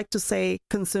who would like to say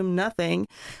consume nothing,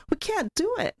 we can't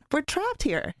do it. We're trapped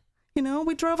here.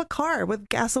 We drove a car with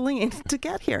gasoline to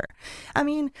get here. I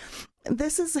mean,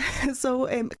 this is so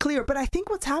clear. But I think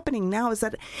what's happening now is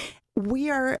that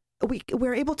we're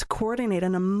able to coordinate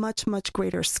on a much, much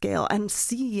greater scale and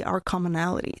see our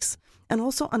commonalities, and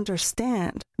also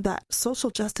understand that social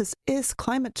justice is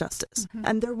climate justice. Mm-hmm.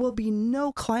 And there will be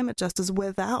no climate justice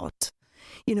without,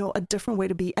 a different way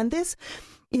to be. And this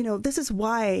is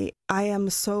why I am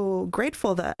so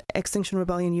grateful that Extinction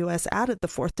Rebellion US added the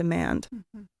fourth demand.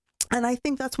 Mm-hmm. And I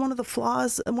think that's one of the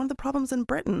flaws and one of the problems in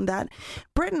Britain, that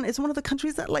Britain is one of the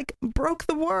countries that like broke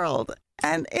the world,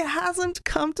 and it hasn't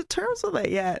come to terms with it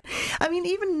yet. I mean,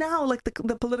 even now, like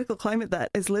the political climate that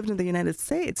is lived in the United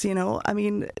States,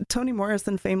 Toni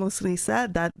Morrison famously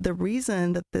said that the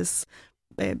reason that this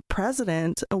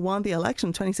president won the election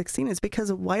in 2016 is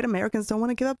because white Americans don't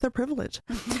want to give up their privilege.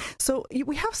 Mm-hmm. So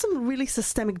we have some really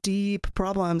systemic, deep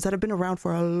problems that have been around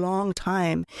for a long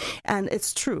time. And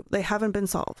it's true, they haven't been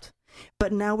solved.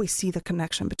 But now we see the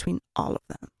connection between all of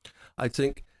them. I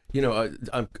think,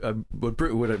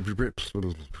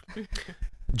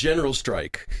 general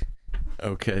strike.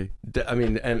 Okay. I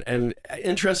mean, and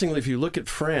interestingly, if you look at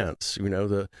France,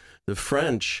 the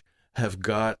French have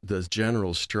got the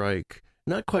general strike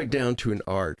not quite down to an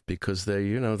art, because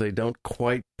they don't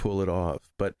quite pull it off.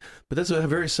 But that's a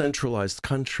very centralized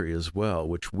country as well,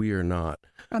 which we are not.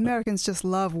 Americans just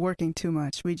love working too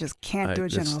much. We just can't do a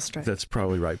general strike. That's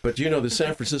probably right. But the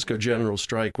San Francisco general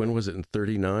strike, when was it, in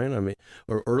 1939? I mean,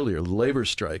 or earlier, the labor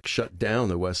strike shut down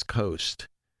the West Coast,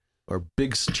 or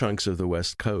big chunks of the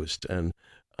West Coast. And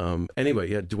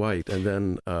anyway, yeah, Dwight, and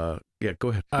then go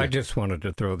ahead. I just wanted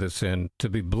to throw this in, to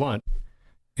be blunt,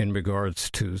 in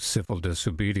regards to civil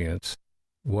disobedience.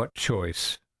 What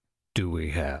choice do we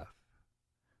have?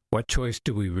 What choice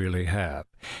do we really have?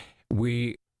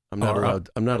 I'm not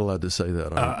allowed to say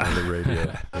that on the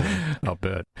radio. I'll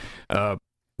bet.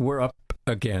 We're up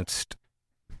against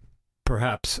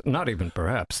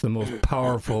the most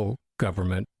powerful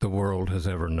government the world has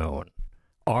ever known.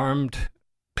 Armed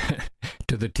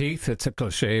to the teeth, it's a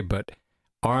cliche, but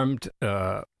armed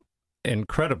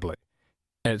incredibly.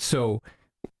 And so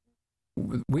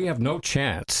we have no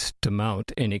chance to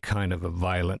mount any kind of a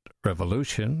violent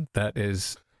revolution. That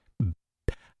is,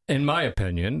 in my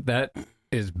opinion, that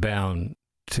is bound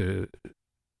to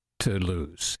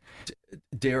lose.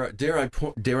 Dare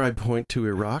I point to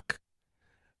Iraq,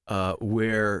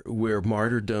 where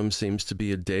martyrdom seems to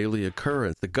be a daily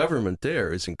occurrence. The government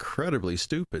there is incredibly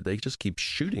stupid. They just keep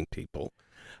shooting people.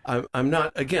 I'm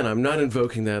not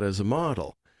invoking that as a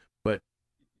model, but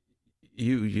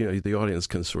the audience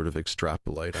can sort of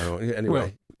extrapolate.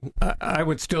 Anyway. Well, I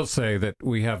would still say that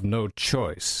we have no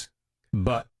choice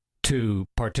but to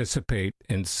participate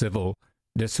in civil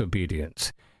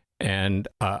disobedience. And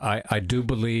I do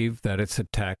believe that it's a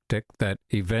tactic that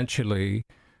eventually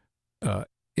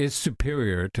is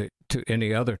superior to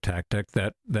any other tactic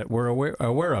that we're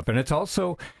aware of. And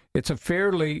it's a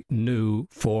fairly new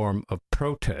form of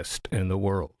protest in the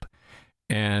world.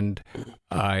 And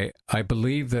I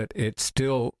believe that it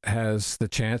still has the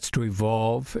chance to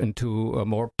evolve into a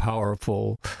more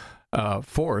powerful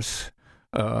force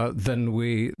than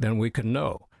we can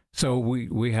know. So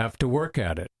we have to work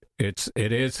at it. It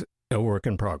is a work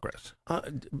in progress.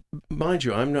 Mind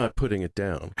you, I'm not putting it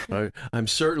down. I'm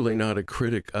certainly not a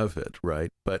critic of it,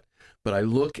 right? But I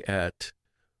look at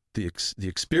the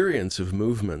experience of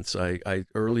movements.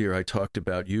 Earlier I talked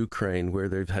about Ukraine, where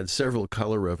they've had several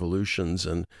color revolutions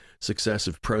and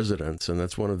successive presidents, and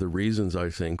that's one of the reasons I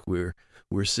think we're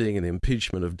seeing an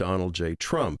impeachment of Donald J.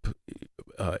 Trump,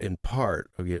 in part.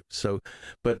 Okay, so,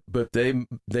 but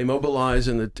they mobilize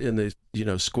in the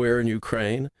square in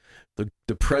Ukraine.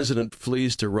 The president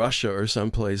flees to Russia or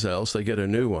someplace else. They get a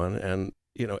new one, and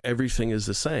everything is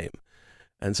the same.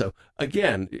 And so,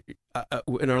 again,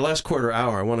 in our last quarter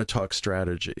hour, I want to talk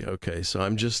strategy. Okay, so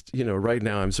I'm just, right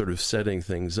now I'm sort of setting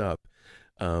things up.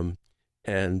 And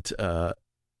I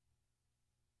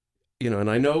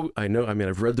know, I mean,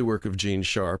 I've read the work of Gene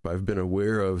Sharp. I've been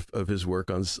aware of his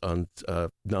work on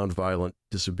nonviolent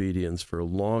disobedience for a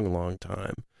long, long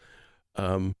time.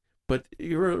 But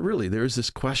really, there's this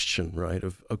question, right,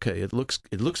 of, okay, it looks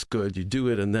good, you do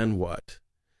it, and then what?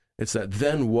 It's that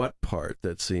then what part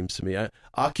that seems to me.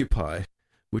 Occupy,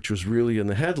 which was really in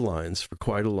the headlines for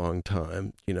quite a long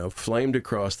time, flamed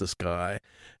across the sky.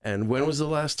 And when was the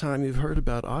last time you've heard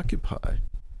about Occupy?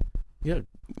 Yeah.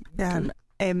 Yeah.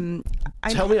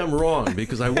 Tell me I'm wrong,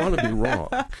 because I want to be wrong.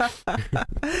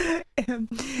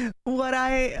 What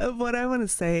I want to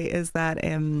say is that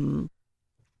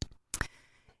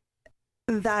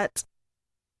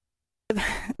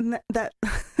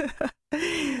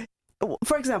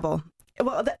for example,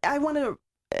 I want to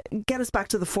get us back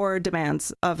to the 4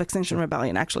 demands of Extinction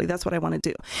Rebellion. Actually, that's what I want to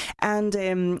do. And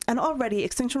already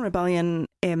Extinction Rebellion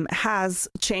has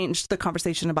changed the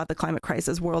conversation about the climate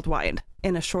crisis worldwide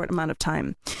in a short amount of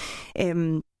time.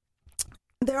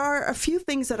 There are a few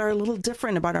things that are a little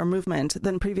different about our movement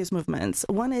than previous movements.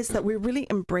 One is that we really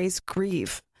embrace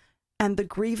grief and the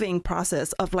grieving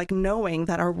process of knowing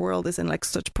that our world is in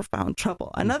such profound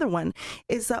trouble. Another one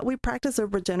is that we practice a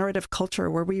regenerative culture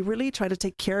where we really try to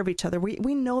take care of each other.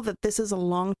 We know that this is a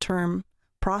long-term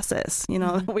process,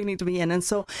 that we need to be in. And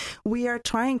so we are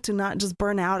trying to not just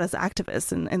burn out as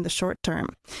activists in the short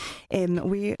term. And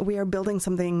we are building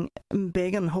something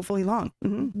big and hopefully long.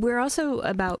 Mm-hmm. We're also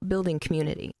about building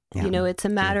community. Yeah. It's a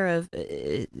matter of,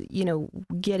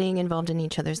 getting involved in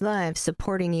each other's lives,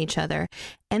 supporting each other.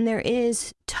 And there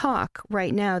is talk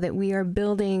right now that we are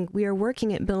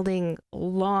working at building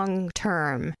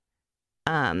long-term,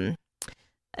 I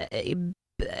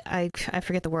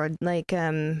forget the word,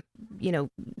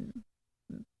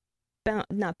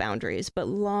 not boundaries, but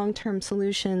long-term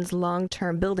solutions,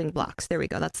 long-term building blocks. There we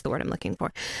go. That's the word I'm looking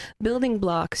for. Building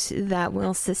blocks that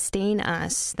will sustain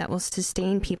us, that will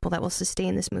sustain people, that will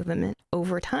sustain this movement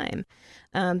over time.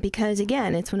 Because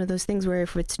again, it's one of those things where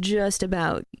if it's just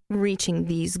about reaching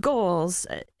these goals,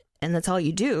 and that's all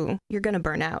you do, you're going to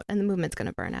burn out, and the movement's going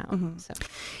to burn out. Mm-hmm.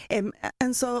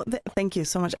 So, thank you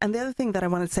so much. And the other thing that I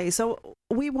want to say, so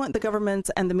we want the government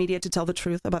and the media to tell the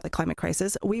truth about the climate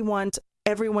crisis. We want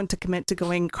everyone to commit to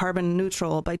going carbon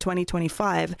neutral by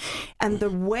 2025. And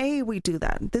the way we do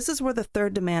that, this is where the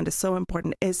 3rd demand is so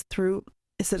important, is through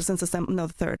citizens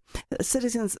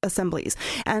assemblies.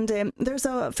 And there's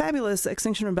a fabulous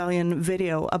Extinction Rebellion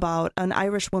video about an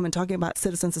Irish woman talking about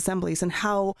citizens assemblies and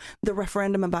how the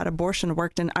referendum about abortion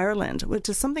worked in Ireland, which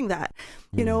is something that,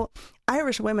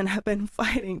 Irish women have been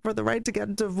fighting for the right to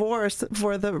get divorced,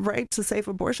 for the right to safe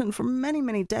abortion for many,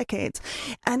 many decades.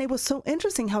 And it was so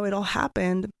interesting how it all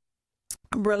happened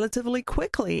relatively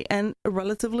quickly and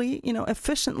relatively,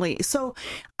 efficiently. So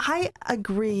I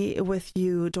agree with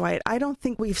you, Dwight. I don't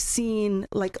think we've seen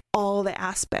all the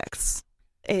aspects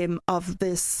of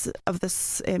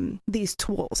these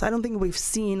tools. I don't think we've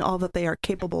seen all that they are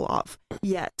capable of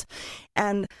yet.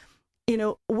 And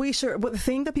the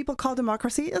thing that people call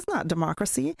democracy is not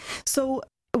democracy. So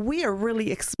we are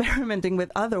really experimenting with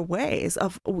other ways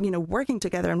of, working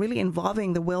together and really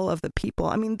involving the will of the people.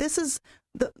 I mean,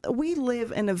 we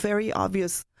live in a very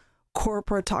obvious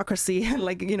corporatocracy,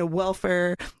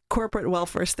 corporate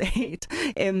welfare state.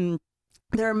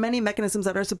 There are many mechanisms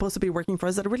that are supposed to be working for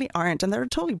us that really aren't, and they're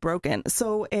totally broken.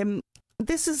 So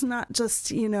this is not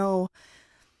just,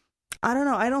 I don't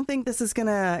know. I don't think this is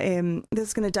gonna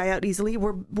die out easily.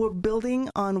 We're building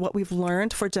on what we've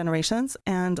learned for generations,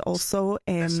 and also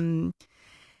the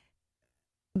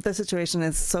situation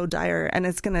is so dire, and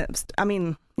it's gonna. I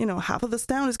mean, half of this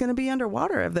town is gonna be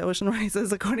underwater if the ocean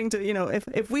rises. According to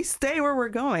if we stay where we're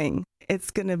going,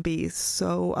 it's gonna be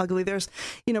so ugly. There's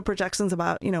projections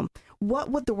about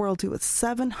what would the world do with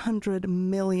 700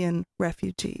 million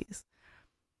refugees,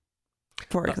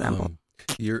 for example.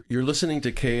 You're listening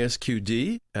to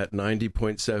KSQD at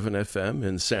 90.7 FM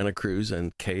in Santa Cruz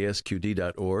and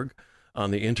ksqd.org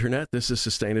on the internet. This is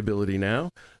Sustainability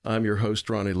Now. I'm your host,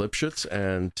 Ronnie Lipschutz,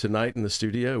 and tonight in the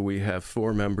studio we have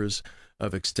 4 members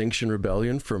of Extinction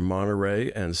Rebellion from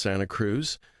Monterey and Santa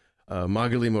Cruz.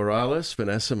 Magali Morales,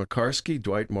 Vanessa McCarsky,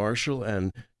 Dwight Marshall,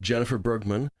 and Jennifer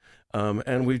Bergman.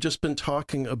 And we've just been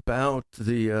talking about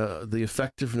the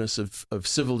effectiveness of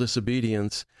civil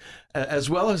disobedience, as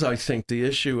well as, I think, the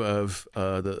issue of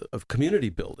community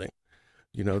building.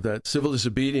 You know, that civil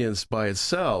disobedience by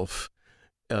itself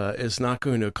is not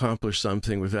going to accomplish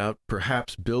something without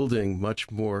perhaps building much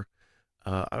more,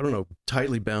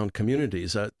 tightly bound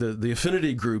communities. The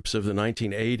affinity groups of the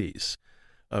 1980s,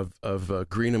 of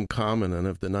Greenham Common and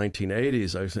of the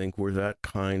 1980s, I think, were that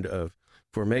kind of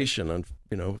formation. And,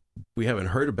 you know, we haven't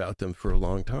heard about them for a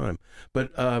long time.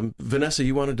 But Vanessa,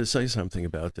 you wanted to say something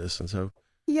about this, and so...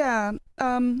 Yeah,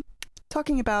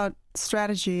 talking about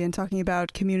strategy and talking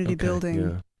about community building,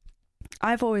 yeah.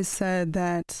 I've always said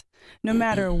that no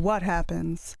matter what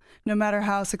happens, no matter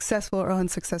how successful or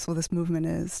unsuccessful this movement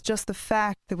is, just the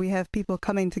fact that we have people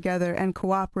coming together and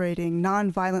cooperating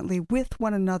non-violently with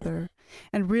one another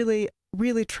and really,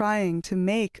 really trying to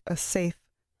make a safe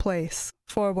place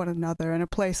for one another, and a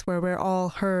place where we're all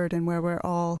heard and where we're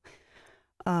all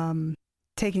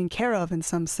taken care of in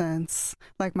some sense,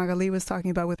 like Magali was talking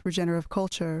about with regenerative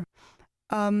culture,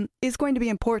 is going to be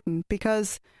important,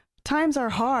 because times are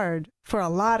hard for a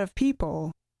lot of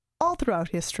people all throughout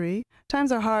history.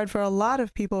 Times are hard for a lot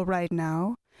of people right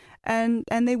now, and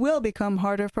they will become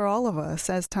harder for all of us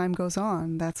as time goes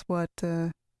on. That's what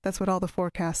all the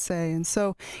forecasts say. And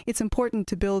so it's important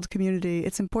to build community.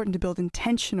 It's important to build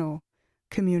intentional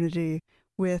community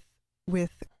with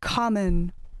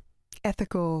common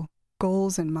ethical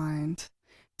goals in mind,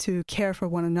 to care for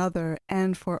one another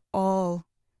and for all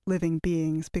living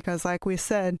beings. Because like we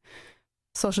said,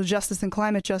 social justice and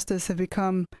climate justice have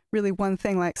become really one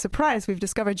thing. Like, surprise, we've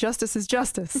discovered justice is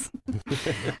justice.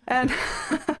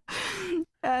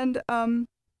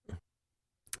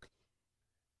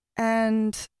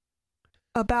 and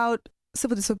about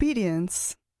civil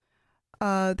disobedience,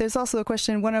 there's also a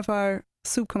question. One of our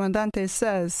subcomandantes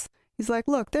says, he's like,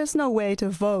 look, there's no way to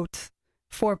vote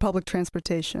for public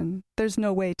transportation. There's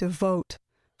no way to vote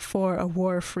for a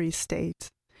war-free state.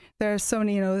 There are so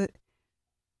many,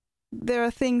 there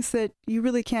are things that you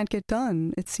really can't get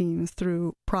done, it seems,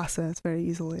 through process very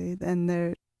easily. And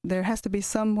there has to be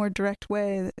some more direct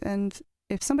way. And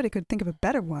if somebody could think of a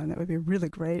better one, that would be really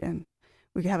great. And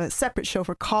we could have a separate show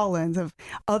for call-ins of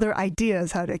other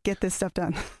ideas how to get this stuff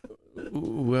done.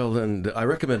 Well, then I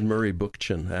recommend Murray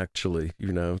Bookchin, actually,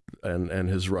 and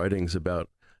his writings about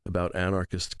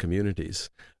anarchist communities.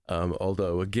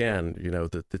 Although, again,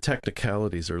 the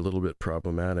technicalities are a little bit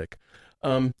problematic.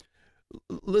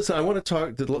 Listen, I want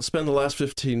to spend the last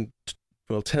 10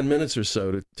 minutes or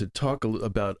so to talk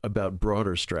about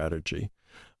broader strategy.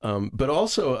 But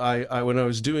also, I when I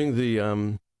was doing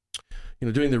the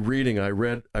doing the reading, I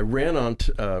ran on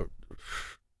to,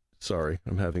 sorry,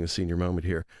 I'm having a senior moment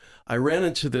here. I ran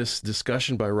into this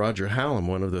discussion by Roger Hallam,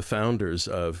 one of the founders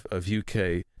of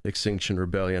UK Extinction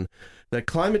Rebellion, that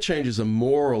climate change is a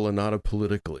moral and not a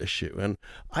political issue. And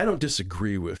I don't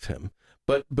disagree with him.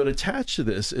 But attached to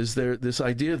this is this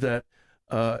idea that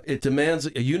it demands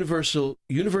a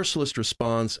universalist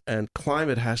response, and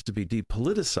climate has to be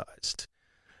depoliticized.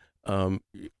 And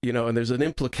there's an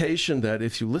implication that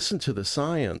if you listen to the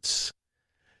science,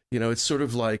 it's sort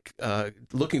of like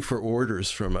looking for orders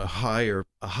from a higher,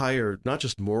 not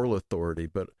just moral authority,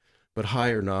 but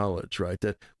higher knowledge, right?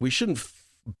 That we shouldn't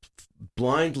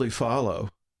blindly follow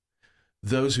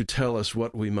those who tell us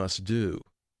what we must do.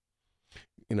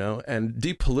 And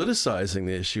depoliticizing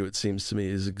the issue, it seems to me,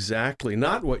 is exactly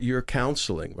not what you're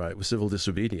counseling, right, with civil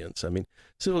disobedience. I mean,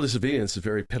 civil disobedience is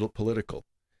very political.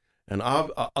 And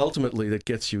ultimately, that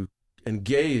gets you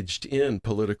engaged in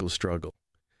political struggle.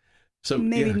 So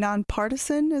maybe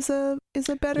nonpartisan is a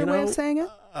better way of saying it?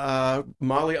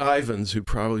 Molly Ivins, who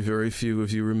probably very few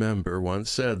of you remember, once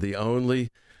said, the only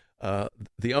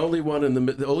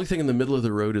thing in the middle of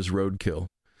the road is roadkill.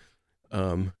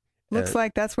 Looks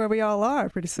like that's where we all are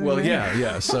pretty soon. Well,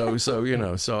 yeah. So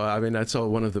I mean, that's all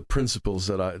one of the principles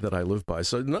that I live by.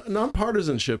 So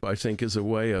nonpartisanship, I think, is a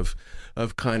way of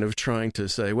kind of trying to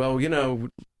say, well,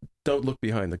 don't look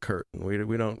behind the curtain. We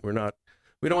don't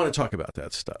want to talk about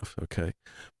that stuff, okay?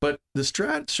 But the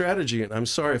strategy, and I'm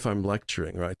sorry if I'm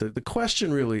lecturing, right? The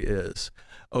question really is,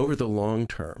 over the long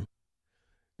term,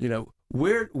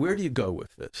 where do you go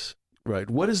with this, right?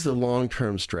 What is the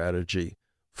long-term strategy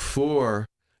for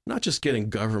not just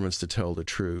getting governments to tell the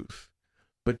truth,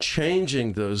 but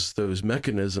changing those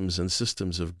mechanisms and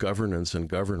systems of governance and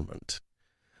government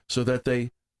so that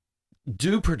they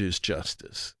do produce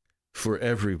justice for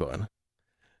everyone?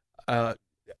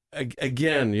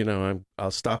 again,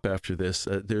 I'll stop after this.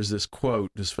 There's this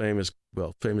quote, this famous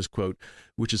quote,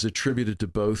 which is attributed to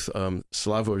both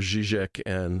Slavoj Žižek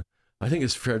and I think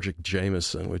it's Frederick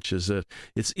Jameson, which is that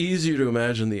it's easier to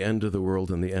imagine the end of the world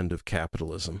than the end of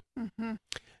capitalism. Mm-hmm.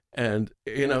 And,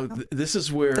 this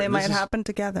is where... They might happen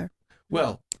together.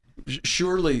 Well,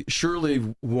 surely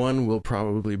one will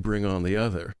probably bring on the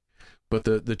other. But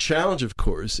the challenge, of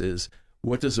course, is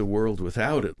what does a world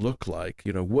without it look like?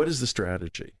 What is the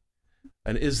strategy?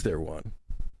 And is there one?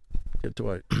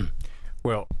 Dwight.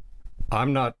 Well,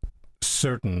 I'm not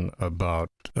certain about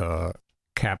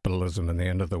capitalism and the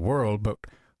end of the world, but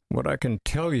what I can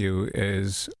tell you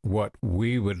is what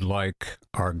we would like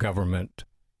our government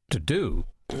to do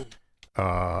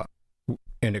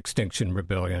in Extinction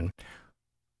Rebellion.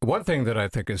 One thing that I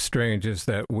think is strange is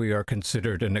that we are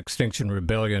considered in Extinction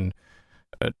Rebellion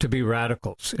to be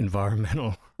radicals,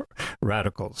 environmental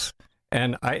radicals.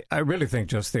 And I really think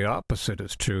just the opposite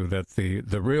is true, that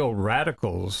the real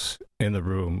radicals in the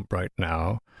room right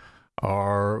now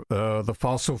are the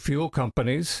fossil fuel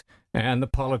companies and the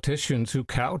politicians who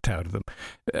kowtow to them.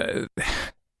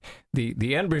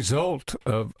 The end result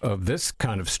of this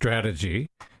kind of strategy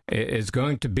is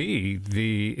going to be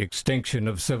the extinction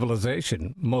of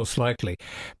civilization, most likely.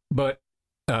 But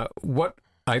what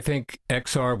I think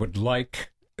XR would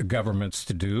like governments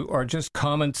to do are just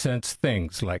common sense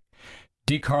things like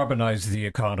decarbonize the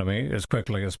economy as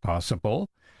quickly as possible.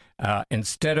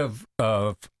 Instead of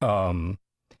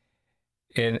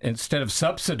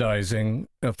subsidizing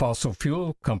fossil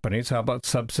fuel companies, how about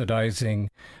subsidizing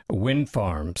wind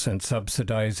farms and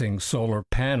subsidizing solar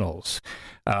panels?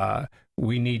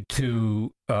 We need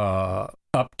to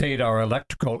update our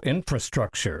electrical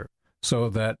infrastructure so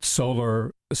that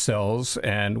solar cells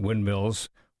and windmills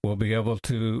will be able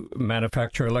to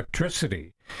manufacture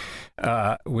electricity.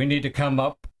 We need to come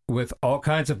up with all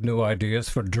kinds of new ideas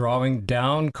for drawing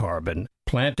down carbon,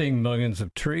 planting millions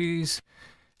of trees,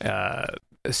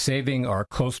 saving our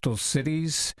coastal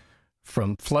cities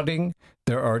from flooding.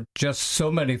 There are just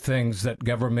so many things that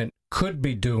government could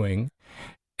be doing,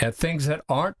 things that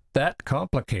aren't that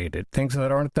complicated, things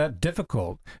that aren't that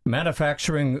difficult.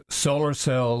 Manufacturing solar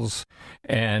cells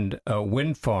and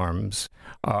wind farms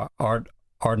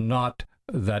are not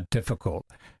that difficult.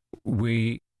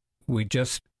 We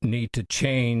just need to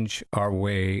change our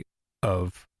way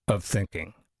of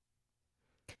thinking.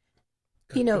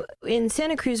 In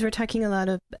Santa Cruz, we're talking a lot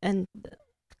of, and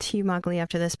to you, Magali,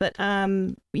 after this, but,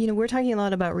 we're talking a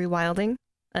lot about rewilding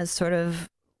as sort of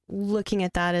looking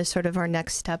at that as sort of our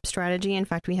next step strategy. In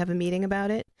fact, we have a meeting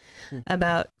about it,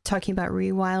 about talking about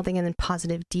rewilding and then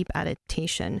positive deep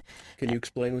adaptation. Can you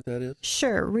explain what that is?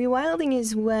 Sure. Rewilding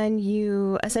is when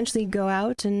you essentially go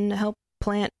out and help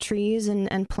plant trees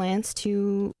and plants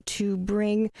to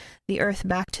bring the earth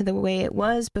back to the way it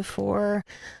was before,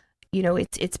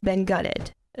 it's been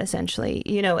gutted, essentially,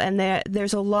 and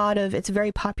there's a lot of, it's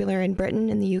very popular in Britain,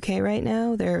 in the UK right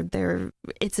now.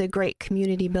 It's a great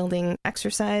community building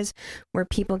exercise where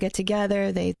people get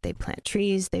together, they plant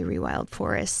trees, they rewild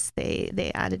forests,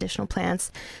 they add additional plants,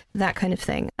 that kind of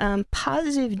thing.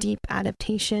 Positive deep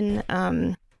adaptation,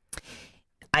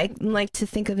 I like to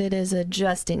think of it as a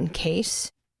just in case,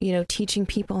 teaching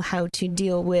people how to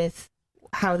deal with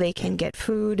how they can get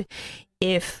food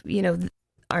if,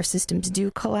 our systems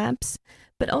do collapse.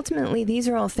 But ultimately, these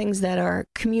are all things that are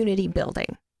community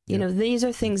building. These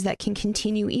are things that can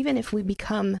continue even if we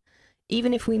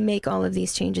make all of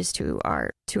these changes to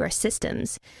our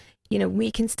systems.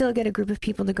 We can still get a group of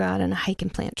people to go out on a hike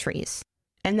and plant trees.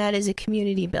 And that is a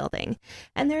community building.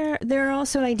 And there are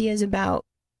also ideas about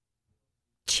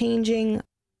changing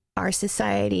our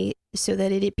society so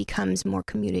that it becomes more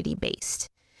community based.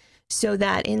 So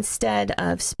that instead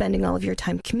of spending all of your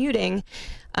time commuting,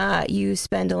 you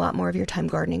spend a lot more of your time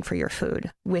gardening for your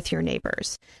food with your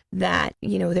neighbors. That,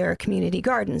 there are community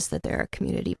gardens, that there are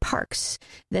community parks,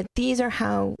 that this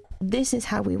is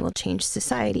how we will change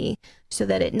society so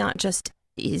that it not just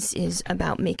is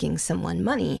about making someone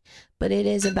money, but it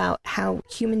is about how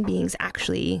human beings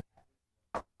actually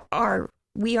are.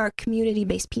 We are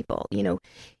community-based people,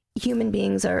 Human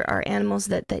beings are animals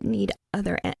that need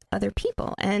other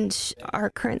people, and our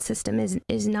current system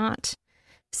is not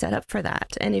set up for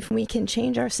that. And if we can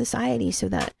change our society so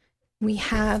that we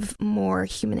have more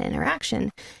human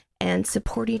interaction and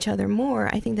support each other more,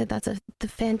 I think that's the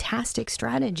fantastic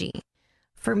strategy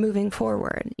for moving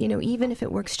forward. Even if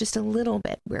it works just a little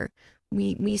bit, where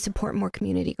we support more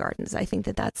community gardens, I think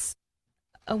that's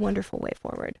a wonderful way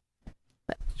forward.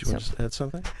 Do you want to add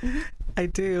something? I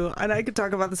do. And I could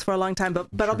talk about this for a long time, but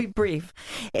I'll be brief.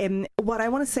 What I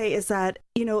want to say is that,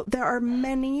 there are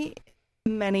many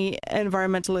many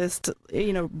environmentalist,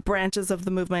 branches of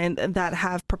the movement that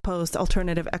have proposed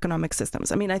alternative economic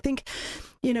systems. I mean, I think,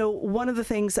 one of the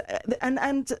things,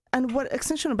 and what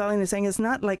Extinction Rebellion is saying is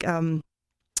not like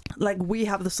we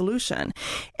have the solution.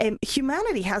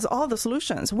 Humanity has all the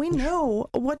solutions. We know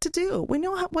what to do. We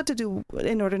know what to do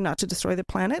in order not to destroy the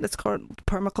planet. It's called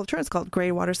permaculture. It's called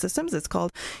gray water systems. It's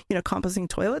called, composting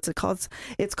toilets.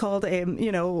 It's called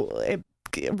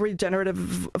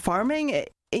regenerative farming.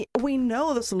 We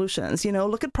know the solutions.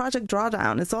 Look at Project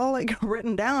Drawdown. It's all like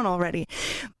written down already.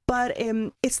 But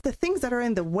it's the things that are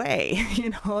in the way,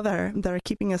 that are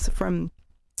keeping us from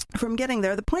getting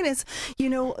there. The point is,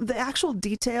 the actual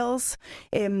details,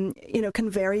 can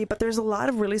vary, but there's a lot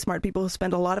of really smart people who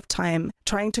spend a lot of time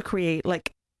trying to create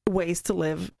like ways to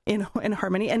live, in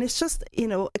harmony. And it's just,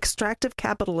 extractive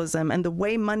capitalism and the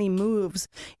way money moves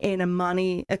in a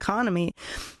money economy,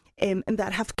 and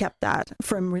that have kept that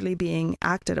from really being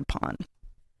acted upon.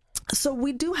 So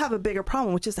we do have a bigger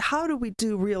problem, which is how do we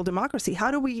do real democracy?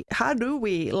 How do we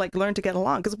like learn to get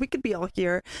along? Because we could be all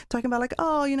here talking about like,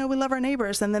 we love our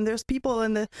neighbors, and then there's people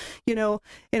in the,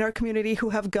 in our community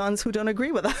who have guns who don't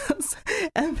agree with us,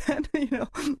 and then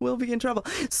we'll be in trouble.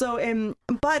 So,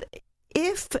 but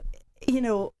if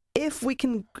we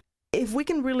can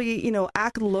really,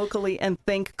 act locally and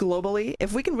think globally,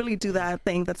 if we can really do that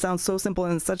thing that sounds so simple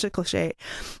and such a cliche,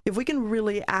 if we can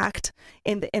really act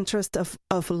in the interest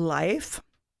of life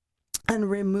and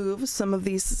remove some of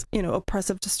these,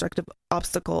 oppressive, destructive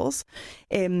obstacles,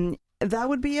 that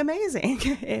would be amazing.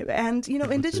 And,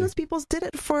 indigenous peoples did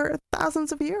it for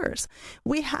thousands of years.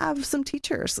 We have some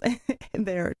teachers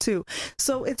there too.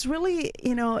 So it's really,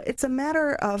 it's a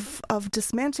matter of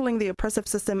dismantling the oppressive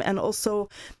system and also,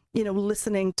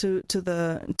 listening to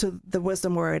the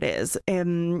wisdom where it is.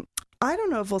 And I don't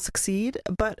know if we'll succeed,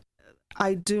 but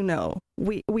I do know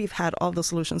we've had all the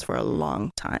solutions for a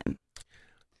long time.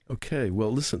 Okay,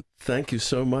 well, listen, thank you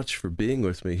so much for being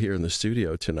with me here in the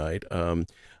studio tonight.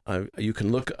 You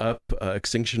can look up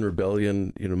Extinction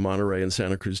Rebellion, Monterey and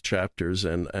Santa Cruz chapters,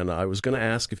 and I was going to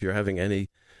ask if you're having any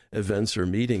events or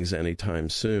meetings anytime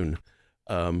soon.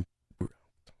 Okay.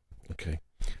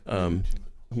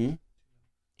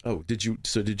 Oh, did you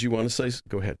want to say?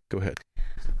 Go ahead.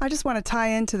 I just want to tie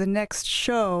into the next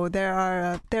show.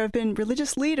 There have been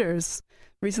religious leaders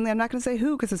recently, I'm not going to say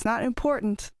who because it's not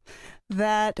important,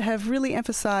 that have really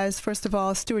emphasized, first of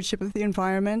all, stewardship of the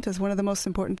environment as one of the most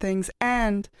important things,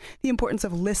 and the importance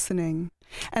of listening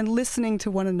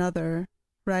to one another,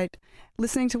 right?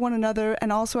 Listening to one another,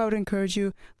 and also I would encourage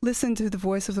you, listen to the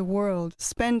voice of the world.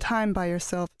 Spend time by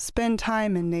yourself. Spend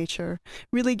time in nature.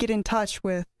 Really get in touch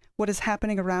with what is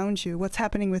happening around you, what's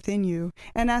happening within you,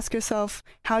 and ask yourself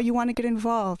how you want to get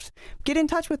involved. Get in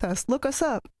touch with us. Look us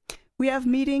up. We have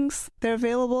meetings. They're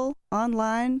available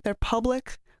online. They're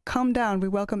public. Come down. We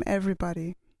welcome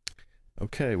everybody.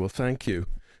 Okay, well, thank you.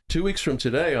 2 weeks from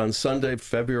today, on Sunday,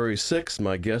 February 6th,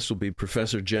 my guest will be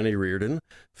Professor Jenny Reardon,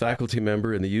 faculty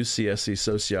member in the UCSC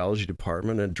Sociology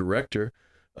Department and director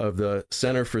of the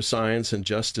Center for Science and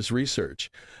Justice Research.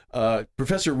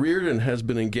 Professor Reardon has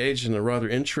been engaged in a rather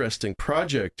interesting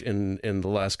project in the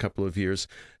last couple of years,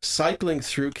 cycling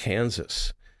through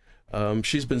Kansas.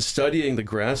 She's been studying the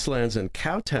grasslands and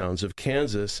cowtowns of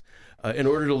Kansas in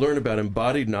order to learn about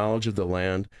embodied knowledge of the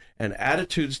land and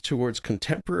attitudes towards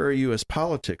contemporary U.S.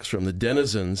 politics from the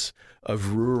denizens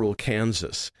of rural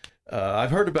Kansas.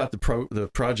 I've heard about the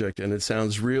project, and it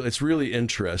sounds it's really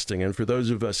interesting. And for those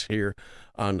of us here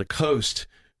on the coast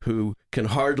who can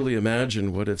hardly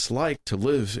imagine what it's like to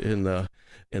live in the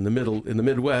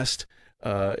Midwest,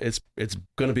 it's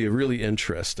going to be really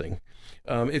interesting.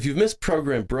 If you've missed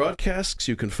program broadcasts,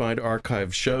 you can find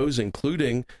archived shows,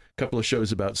 including a couple of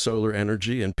shows about solar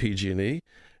energy and PG&E,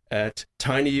 at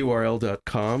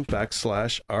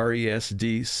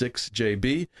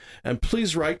tinyurl.com/RESD6JB. And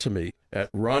please write to me at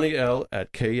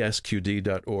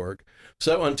ronniel@ksqd.org.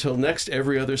 So until next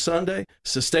every other Sunday,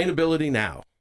 sustainability now.